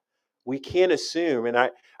assume. We can't assume. And I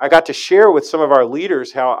got to share with some of our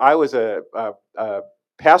leaders how I was a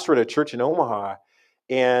pastor at a church in Omaha,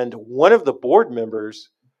 and one of the board members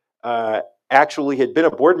actually had been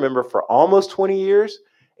a board member for almost 20 years.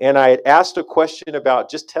 And I had asked a question about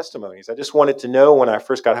just testimonies. I just wanted to know when I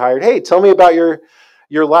first got hired, hey, tell me about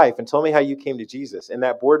your life and tell me how you came to Jesus. And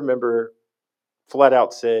that board member flat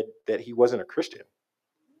out said that he wasn't a Christian.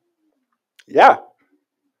 Yeah,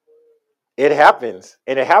 it happens,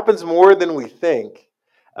 and it happens more than we think,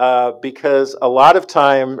 because a lot of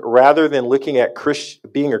time, rather than looking at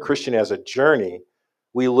being a Christian as a journey,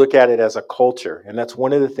 we look at it as a culture, and that's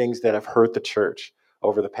one of the things that have hurt the church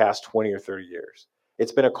over the past 20 or 30 years.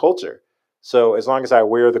 It's been a culture. So as long as I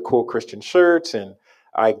wear the cool Christian shirts and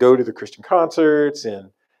I go to the Christian concerts and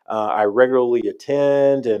I regularly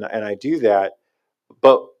attend and I do that,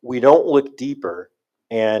 but we don't look deeper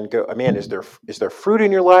and go, oh, man, is there fruit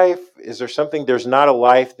in your life? Is there something? There's not a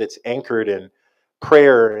life that's anchored in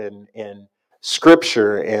prayer and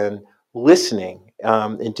scripture and listening.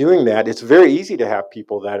 And doing that, it's very easy to have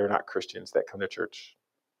people that are not Christians that come to church.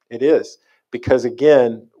 It is, because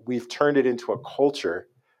again, we've turned it into a culture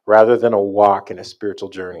rather than a walk and a spiritual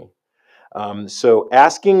journey. So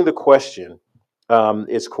asking the question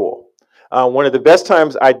is cool. One of the best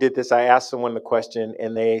times I did this, I asked someone the question,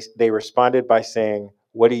 and they responded by saying,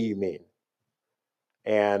 "What do you mean?"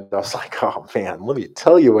 And I was like, "Oh man, let me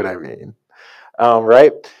tell you what I mean."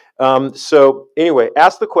 Right? So anyway,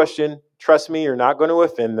 ask the question. Trust me, you're not going to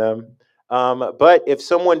offend them. But if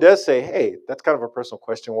someone does say, "Hey, that's kind of a personal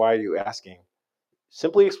question. Why are you asking?"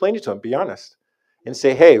 Simply explain it to them. Be honest, and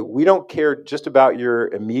say, "Hey, we don't care just about your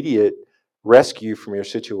immediate rescue from your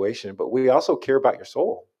situation, but we also care about your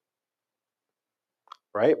soul."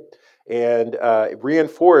 Right? And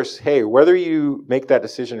reinforce, hey, whether you make that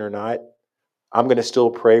decision or not, I'm going to still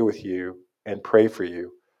pray with you and pray for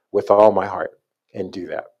you with all my heart and do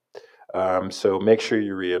that. So make sure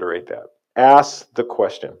you reiterate that. Ask the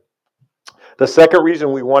question. The second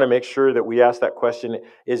reason we want to make sure that we ask that question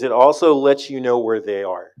is it also lets you know where they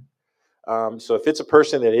are. So if it's a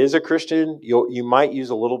person that is a Christian, you might use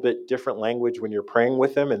a little bit different language when you're praying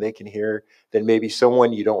with them, and they can hear than maybe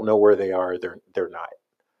someone you don't know where they are. They're not.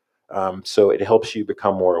 So it helps you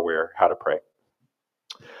become more aware how to pray.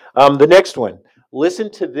 The next one,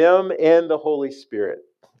 listen to them and the Holy Spirit.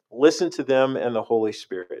 Listen to them and the Holy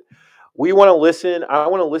Spirit. We want to listen. I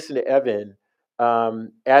want to listen to Evan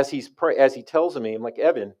as he tells me. I'm like,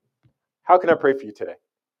 Evan, how can I pray for you today?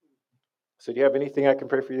 So do you have anything I can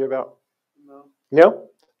pray for you about? No. No?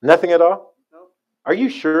 Nothing at all? No. Are you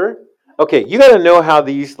sure? Okay, you got to know how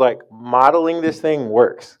these like modeling this thing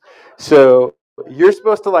works. So you're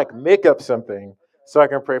supposed to like make up something so I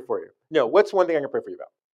can pray for you. No, what's one thing I can pray for you about?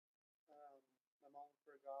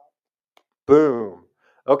 Boom.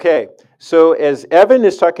 Okay. So as Evan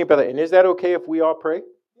is talking about that, and is that okay if we all pray?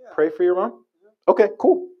 Yeah. Pray for your mom? Okay,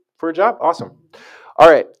 cool. For a job? Awesome. All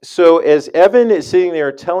right. So as Evan is sitting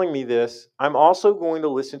there telling me this, I'm also going to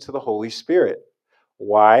listen to the Holy Spirit.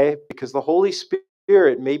 Why? Because the Holy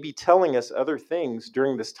Spirit may be telling us other things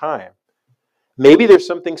during this time. Maybe there's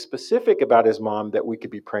something specific about his mom that we could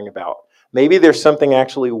be praying about. Maybe there's something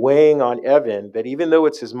actually weighing on Evan that even though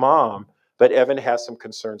it's his mom, but Evan has some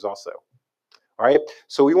concerns also. All right.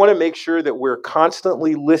 So we want to make sure that we're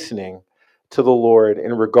constantly listening to the Lord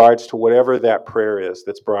in regards to whatever that prayer is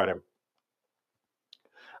that's brought him.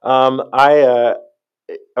 I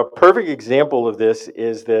A perfect example of this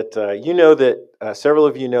is that several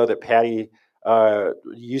of you know that Patty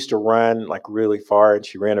used to run like really far, and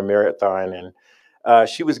she ran a marathon, and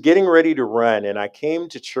she was getting ready to run. And I came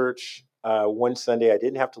to church one Sunday. I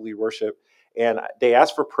didn't have to lead worship, and they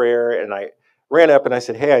asked for prayer, and I ran up and I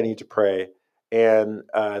said, "Hey, I need to pray." And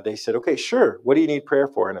they said, "Okay, sure. What do you need prayer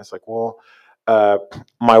for?" And I was like, "Well, uh,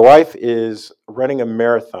 my wife is running a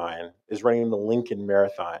marathon, is running the Lincoln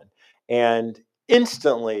Marathon." And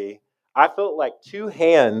instantly, I felt like two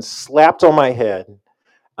hands slapped on my head.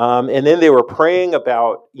 And then they were praying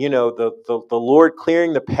about, the Lord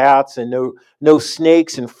clearing the paths and no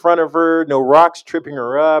snakes in front of her, no rocks tripping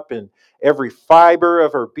her up, and every fiber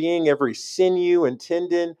of her being, every sinew and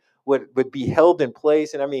tendon would be held in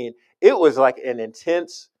place. And I mean, it was like an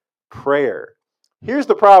intense prayer. Here's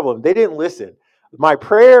the problem: they didn't listen. My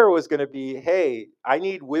prayer was going to be, hey, I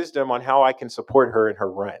need wisdom on how I can support her in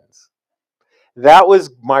her runs. That was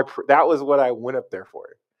what I went up there for.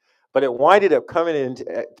 But it winded up coming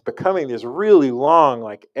into becoming this really long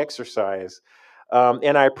like exercise.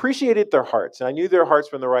 And I appreciated their hearts, and I knew their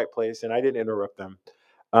hearts were in the right place, and I didn't interrupt them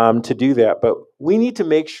to do that. But we need to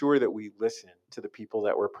make sure that we listen to the people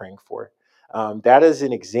that we're praying for. That is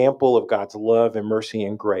an example of God's love and mercy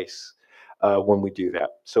and grace when we do that.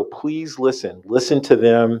 So please listen to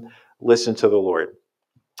them, listen to the Lord.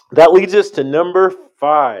 That leads us to number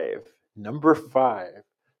five. Number five.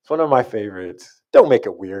 It's one of my favorites. Don't make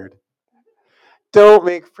it weird. Don't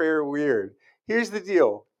make prayer weird. Here's the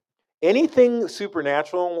deal: anything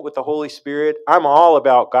supernatural with the Holy Spirit, I'm all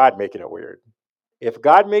about God making it weird. If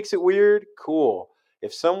God makes it weird, cool.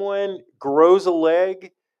 If someone grows a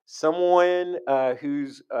leg, someone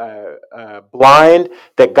who's blind,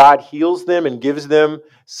 that God heals them and gives them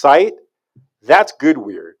sight, that's good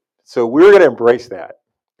weird. So we're going to embrace that.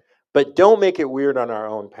 But don't make it weird on our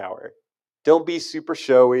own power. Don't be super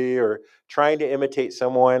showy or trying to imitate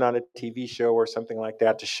someone on a TV show or something like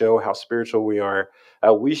that to show how spiritual we are.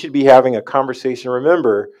 We should be having a conversation.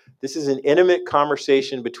 Remember, this is an intimate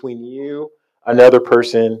conversation between you, another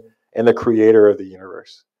person, and the creator of the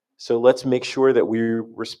universe. So let's make sure that we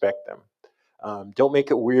respect them. Don't make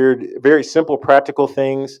it weird. Very simple, practical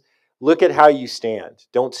things. Look at how you stand.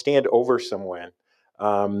 Don't stand over someone.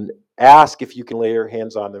 Um, Ask if you can lay your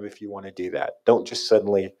hands on them if you want to do that. Don't just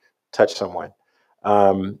suddenly touch someone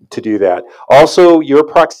to do that. Also, your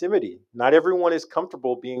proximity. Not everyone is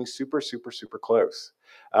comfortable being super, super, super close.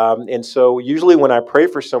 And so, usually, when I pray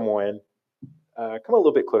for someone, come a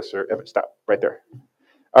little bit closer. Evan, stop right there.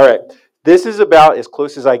 All right. This is about as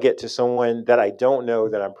close as I get to someone that I don't know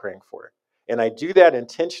that I'm praying for. And I do that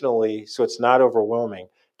intentionally so it's not overwhelming.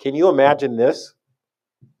 Can you imagine this?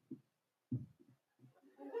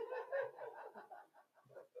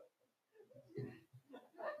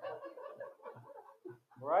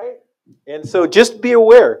 Right? And so just be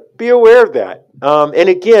aware. Be aware of that. And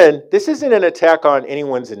again, this isn't an attack on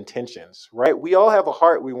anyone's intentions, right? We all have a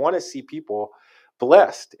heart. We want to see people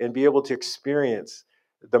blessed and be able to experience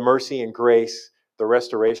the mercy and grace, the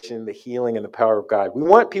restoration, the healing, and the power of God. We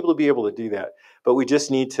want people to be able to do that, but we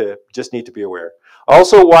just need to be aware.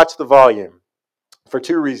 Also, watch the volume for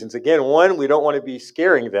two reasons. Again, one, we don't want to be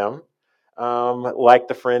scaring them, like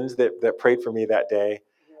the friends that prayed for me that day.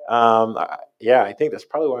 Yeah, I think that's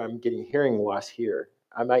probably why I'm getting hearing loss here.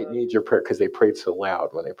 I might need your prayer because they prayed so loud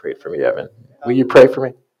when they prayed for me, Evan. Will you pray for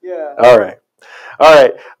me? Yeah. All right. All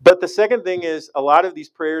right. But the second thing is a lot of these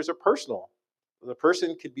prayers are personal. The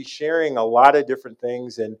person could be sharing a lot of different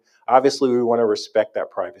things, and obviously we want to respect that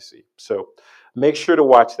privacy. So make sure to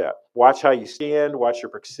watch that. Watch how you stand, watch your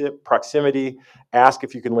proximity, ask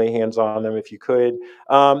if you can lay hands on them if you could.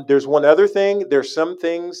 There's one other thing. There's some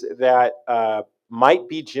things that might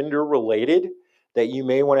be gender related that you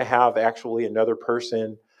may want to have actually another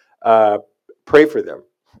person uh, pray for them.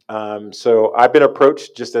 So I've been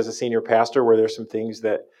approached just as a senior pastor where there's some things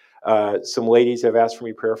that some ladies have asked for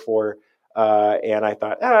me prayer for, and I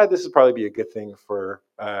thought, this would probably be a good thing for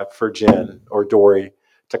Jen or Dory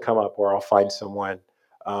to come up, or I'll find someone,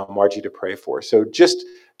 Margie, to pray for. So just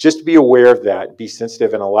be aware of that, be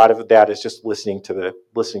sensitive, and a lot of that is just listening to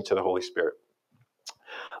the Holy Spirit.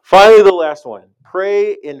 Finally, the last one: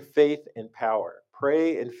 pray in faith and power.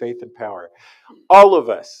 Pray in faith and power. All of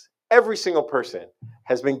us, every single person,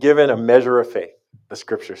 has been given a measure of faith. The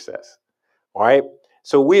Scripture says. All right.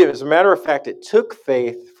 So as a matter of fact, it took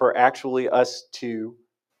faith for actually us to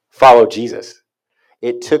follow Jesus.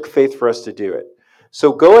 It took faith for us to do it.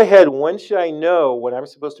 So go ahead. Once I know what I'm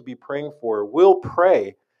supposed to be praying for, we'll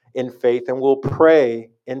pray in faith and we'll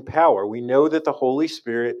pray in power. We know that the Holy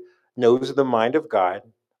Spirit knows the mind of God.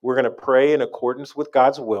 We're going to pray in accordance with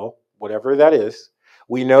God's will, whatever that is.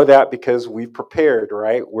 We know that because we've prepared,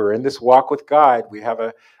 right? We're in this walk with God. We have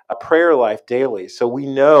a prayer life daily. So we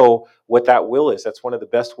know what that will is. That's one of the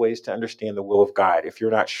best ways to understand the will of God. If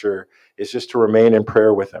you're not sure, is just to remain in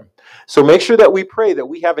prayer with Him. So make sure that we pray, that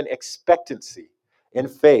we have an expectancy in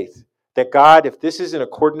faith that God, if this is in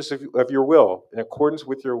accordance of your will, in accordance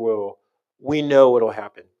with your will, we know it'll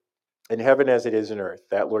happen in heaven as it is in earth.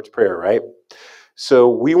 That Lord's Prayer, right? So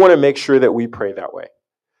we want to make sure that we pray that way.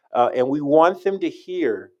 And we want them to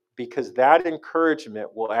hear, because that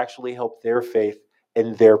encouragement will actually help their faith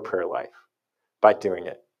in their prayer life by doing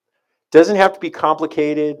it. Doesn't have to be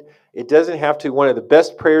complicated. It doesn't have to. One of the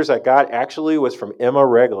best prayers I got actually was from Emma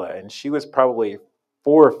Regla, and she was probably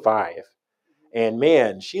 4 or 5. And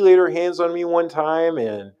man, she laid her hands on me one time,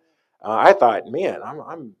 and I thought, man,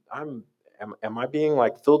 am I being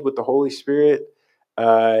like filled with the Holy Spirit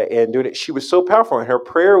and doing it? She was so powerful, and her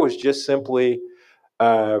prayer was just simply,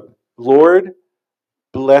 Lord,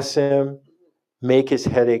 bless him, make his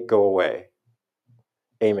headache go away.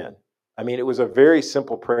 Amen. I mean, it was a very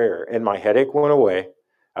simple prayer, and my headache went away.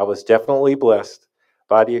 I was definitely blessed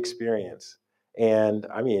by the experience. And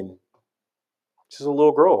I mean, she's a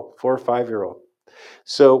little girl, 4 or 5-year-old.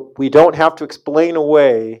 So we don't have to explain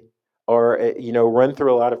away or run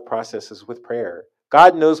through a lot of processes with prayer.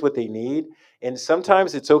 God knows what they need, and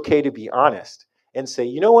sometimes it's okay to be honest and say,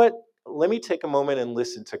 you know what? Let me take a moment and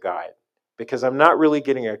listen to God, because I'm not really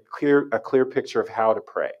getting a clear picture of how to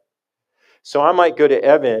pray. So I might go to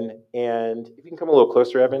Evan, and if you can come a little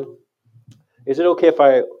closer, Evan. Is it okay if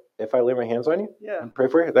I lay my hands on you? Yeah. And pray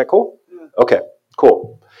for you? Is that cool? Yeah. Okay,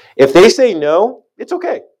 cool. If they say no, it's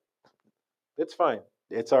okay. It's fine.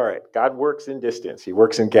 It's all right. God works in distance. He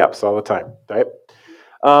works in gaps all the time, right?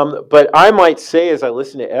 But I might say, as I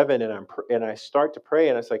listen to Evan and I start to pray,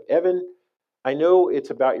 and it's like, Evan, I know it's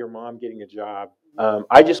about your mom getting a job.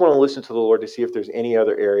 I just want to listen to the Lord to see if there's any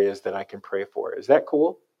other areas that I can pray for. Is that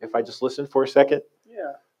cool? If I just listen for a second?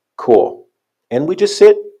 Yeah. Cool. And we just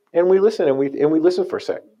sit and we listen and we listen for a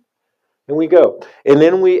second. And we go. And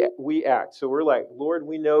then we act. So we're like, Lord,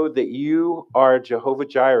 we know that you are Jehovah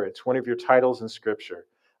Jireh. It's one of your titles in Scripture.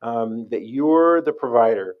 That you're the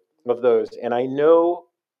provider of those. And I know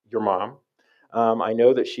your mom. I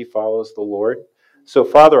know that she follows the Lord. So,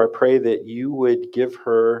 Father, I pray that you would give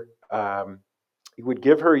her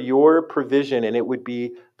your provision, and it would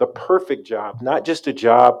be the perfect job, not just a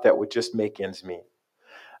job that would just make ends meet.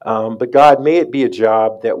 But God, may it be a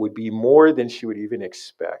job that would be more than she would even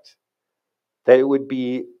expect. That it would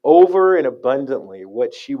be over and abundantly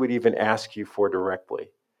what she would even ask you for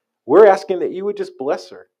directly. We're asking that you would just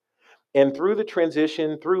bless her. And through the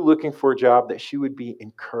transition, through looking for a job, that she would be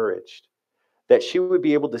encouraged, that she would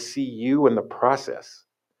be able to see you in the process.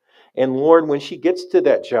 And Lord, when she gets to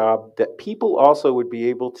that job, that people also would be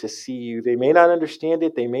able to see you. They may not understand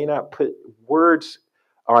it, they may not put words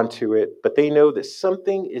onto it, but they know that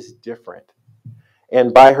something is different.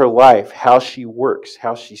 And by her life, how she works,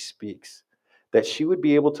 how she speaks, that she would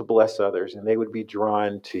be able to bless others and they would be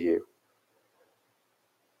drawn to you.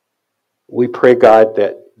 We pray, God,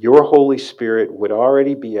 that your Holy Spirit would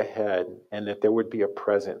already be ahead and that there would be a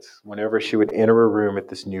presence whenever she would enter a room at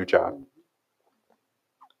this new job.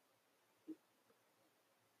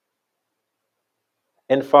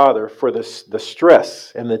 And Father, for the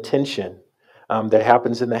stress and the tension that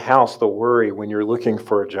happens in the house, the worry when you're looking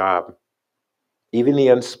for a job, even the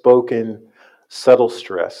unspoken, subtle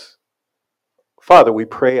stress. Father, we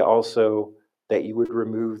pray also that you would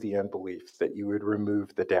remove the unbelief, that you would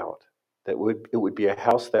remove the doubt, it would be a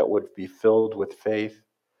house that would be filled with faith,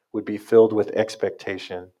 would be filled with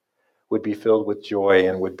expectation, would be filled with joy,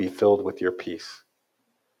 and would be filled with your peace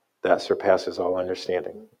that surpasses all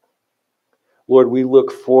understanding. Lord, we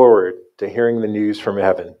look forward to hearing the news from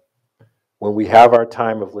heaven when we have our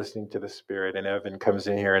time of listening to the Spirit and Evan comes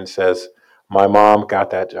in here and says, my mom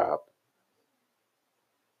got that job.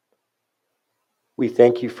 We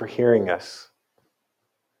thank you for hearing us.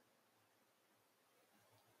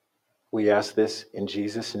 We ask this in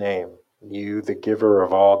Jesus' name, you, the giver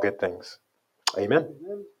of all good things. Amen.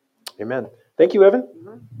 Amen. Thank you, Evan.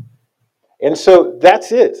 And so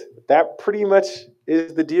that's it. That pretty much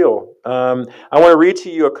is the deal. I want to read to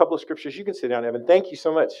you a couple of scriptures. You can sit down, Evan. Thank you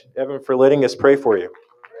so much, Evan, for letting us pray for you.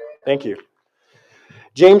 Thank you.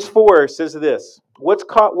 James 4 says this,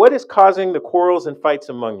 what is causing the quarrels and fights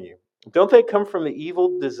among you? Don't they come from the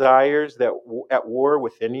evil desires that at war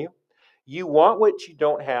within you? You want what you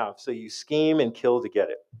don't have, so you scheme and kill to get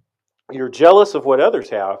it. You're jealous of what others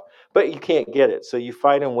have, but you can't get it, so you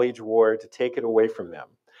fight and wage war to take it away from them.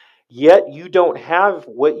 Yet you don't have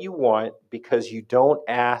what you want because you don't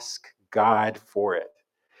ask God for it.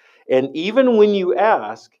 And even when you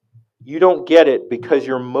ask, you don't get it because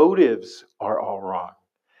your motives are all wrong.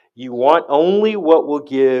 You want only what will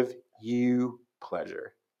give you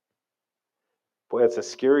pleasure. Boy, that's a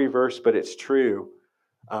scary verse, but it's true.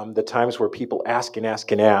 The times where people ask and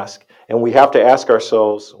ask and ask. And we have to ask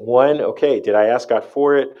ourselves, one, okay, did I ask God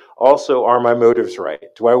for it? Also, are my motives right?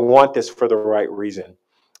 Do I want this for the right reason?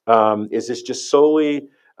 Is this just solely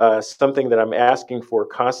something that I'm asking for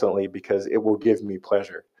constantly because it will give me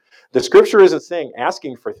pleasure? The scripture isn't saying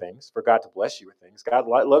asking for things, for God to bless you with things. God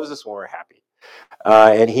loves us when we're happy.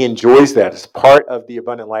 And he enjoys that as part of the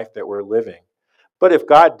abundant life that we're living. But if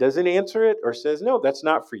God doesn't answer it or says, no, that's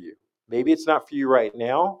not for you, maybe it's not for you right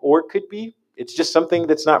now, or it could be, it's just something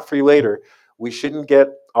that's not for you later, we shouldn't get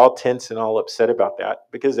all tense and all upset about that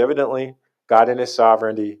because evidently God in his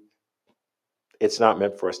sovereignty, it's not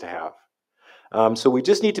meant for us to have. So we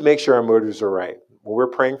just need to make sure our motives are right. When we're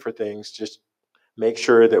praying for things, just make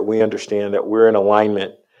sure that we understand that we're in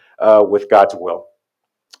alignment with God's will.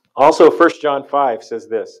 Also, 1 John 5 says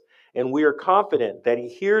this, and we are confident that he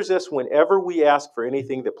hears us whenever we ask for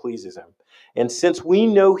anything that pleases him. And since we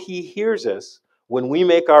know he hears us when we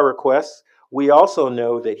make our requests, we also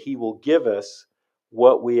know that he will give us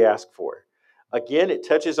what we ask for. Again, it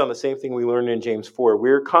touches on the same thing we learned in James 4.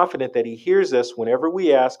 We're confident that he hears us whenever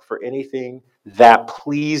we ask for anything that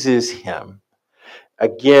pleases him.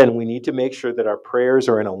 Again, we need to make sure that our prayers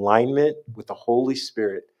are in alignment with the Holy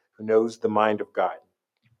Spirit who knows the mind of God.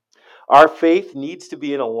 Our faith needs to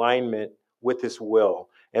be in alignment with his will.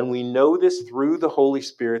 And we know this through the Holy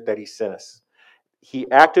Spirit that he sent us.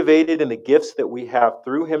 He activated in the gifts that we have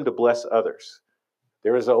through him to bless others.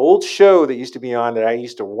 There was an old show that used to be on that I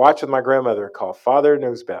used to watch with my grandmother called Father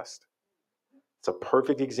Knows Best. It's a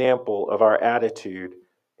perfect example of our attitude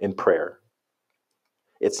in prayer.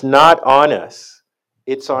 It's not on us.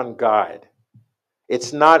 It's on God.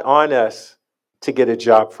 It's not on us to get a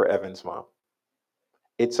job for Evan's mom.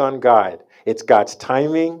 It's on God. It's God's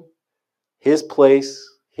timing, his place,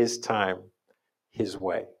 his time, his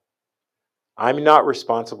way. I'm not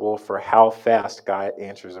responsible for how fast God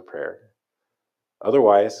answers a prayer.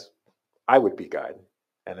 Otherwise, I would be God,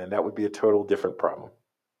 and then that would be a total different problem.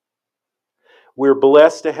 We're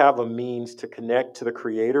blessed to have a means to connect to the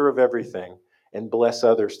creator of everything and bless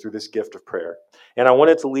others through this gift of prayer. And I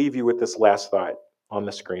wanted to leave you with this last thought on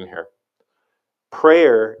the screen here.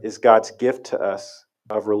 Prayer is God's gift to us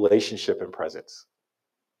of relationship and presence.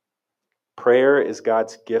 Prayer is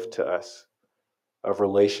God's gift to us of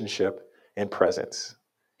relationship and presence.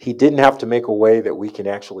 He didn't have to make a way that we can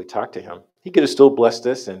actually talk to him. He could have still blessed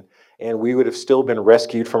us and we would have still been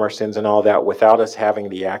rescued from our sins and all that without us having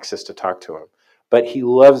the access to talk to him. But he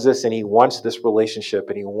loves us and he wants this relationship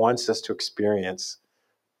and he wants us to experience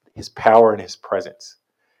his power and his presence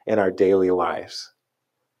in our daily lives.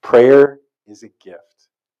 Prayer is a gift.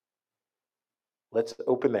 Let's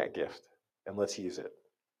open that gift and let's use it.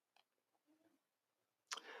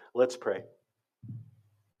 Let's pray.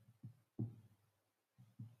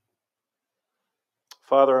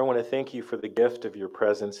 Father, I want to thank you for the gift of your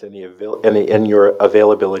presence and your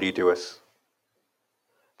availability to us.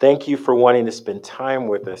 Thank you for wanting to spend time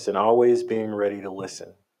with us and always being ready to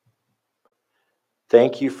listen.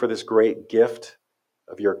 Thank you for this great gift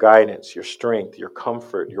of your guidance, your strength, your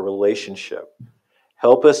comfort, your relationship.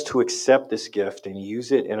 Help us to accept this gift and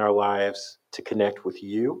use it in our lives to connect with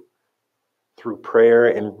you through prayer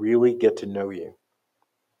and really get to know you.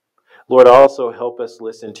 Lord, also help us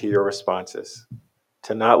listen to your responses,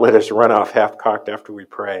 to not let us run off half-cocked after we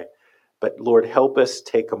pray. But Lord, help us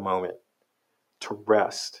take a moment to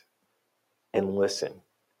rest and listen.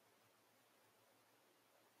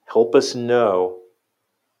 Help us know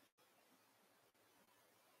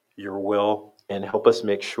your will and help us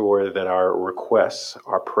make sure that our requests,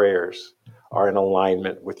 our prayers, are in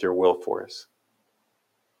alignment with your will for us.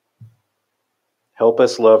 Help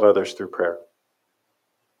us love others through prayer.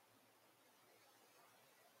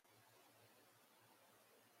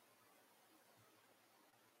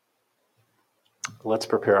 Let's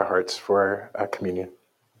prepare our hearts for communion.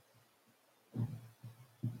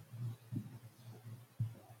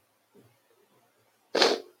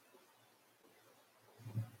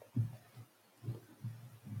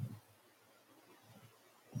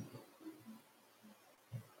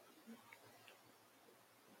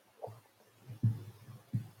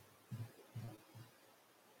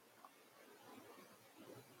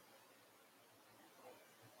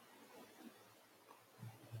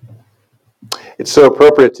 It's so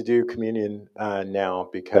appropriate to do communion now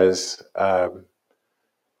because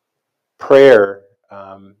prayer,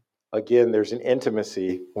 again, there's an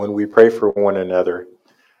intimacy when we pray for one another,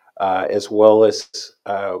 as well as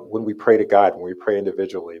when we pray to God, when we pray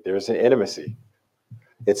individually. There's an intimacy.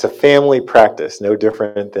 It's a family practice, no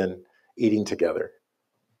different than eating together.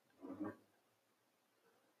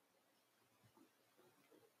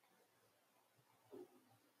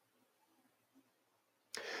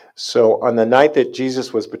 So on the night that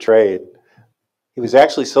Jesus was betrayed, he was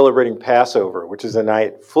actually celebrating Passover, which is a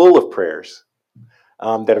night full of prayers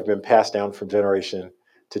that have been passed down from generation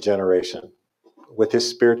to generation with his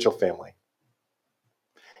spiritual family.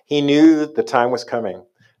 He knew that the time was coming,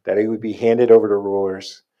 that he would be handed over to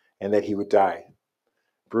rulers and that he would die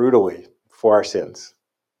brutally for our sins.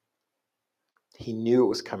 He knew it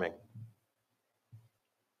was coming.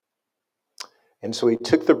 And so he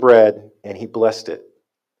took the bread and he blessed it.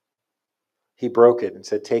 He broke it and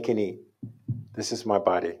said, "Take and eat. This is my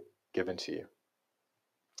body given to you.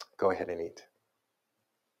 Go ahead and eat."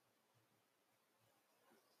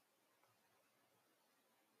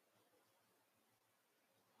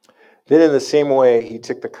 Then in the same way, he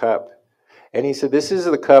took the cup and he said, "This is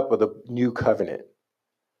the cup of the new covenant,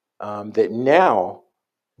 that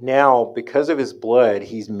now, because of his blood,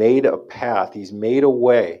 he's made a path, he's made a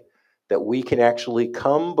way that we can actually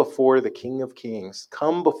come before the King of Kings,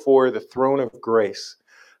 come before the throne of grace,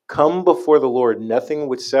 come before the Lord. Nothing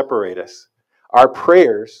would separate us. Our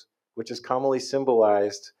prayers, which is commonly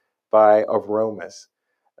symbolized by aromas,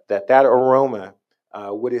 that aroma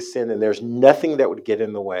would ascend, and there's nothing that would get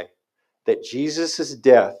in the way. That Jesus'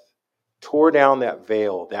 death tore down that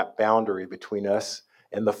veil, that boundary between us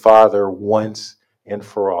and the Father once and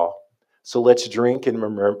for all. So let's drink in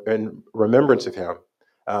remembrance of him,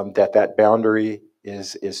 that boundary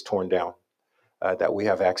is torn down, that we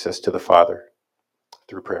have access to the Father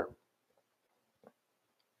through prayer.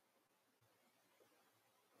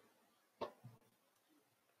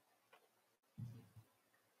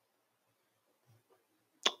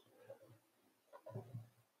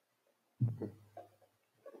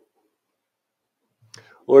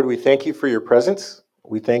 Lord, we thank you for your presence.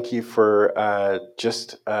 We thank you for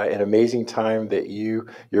just an amazing time that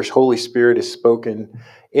your Holy Spirit is spoken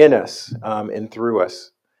in us and through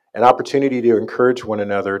us. An opportunity to encourage one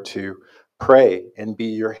another to pray and be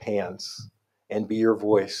your hands and be your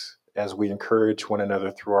voice as we encourage one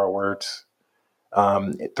another through our words,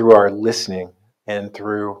 through our listening, and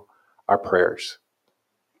through our prayers.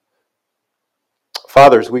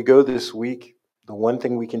 Father, as we go this week, the one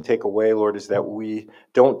thing we can take away, Lord, is that we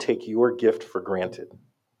don't take your gift for granted.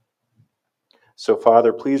 So,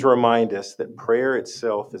 Father, please remind us that prayer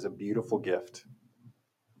itself is a beautiful gift.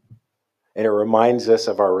 And it reminds us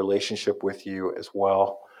of our relationship with you as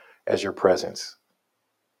well as your presence.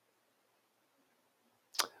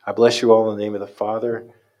 I bless you all in the name of the Father,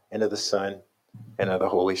 and of the Son, and of the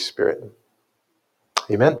Holy Spirit.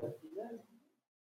 Amen.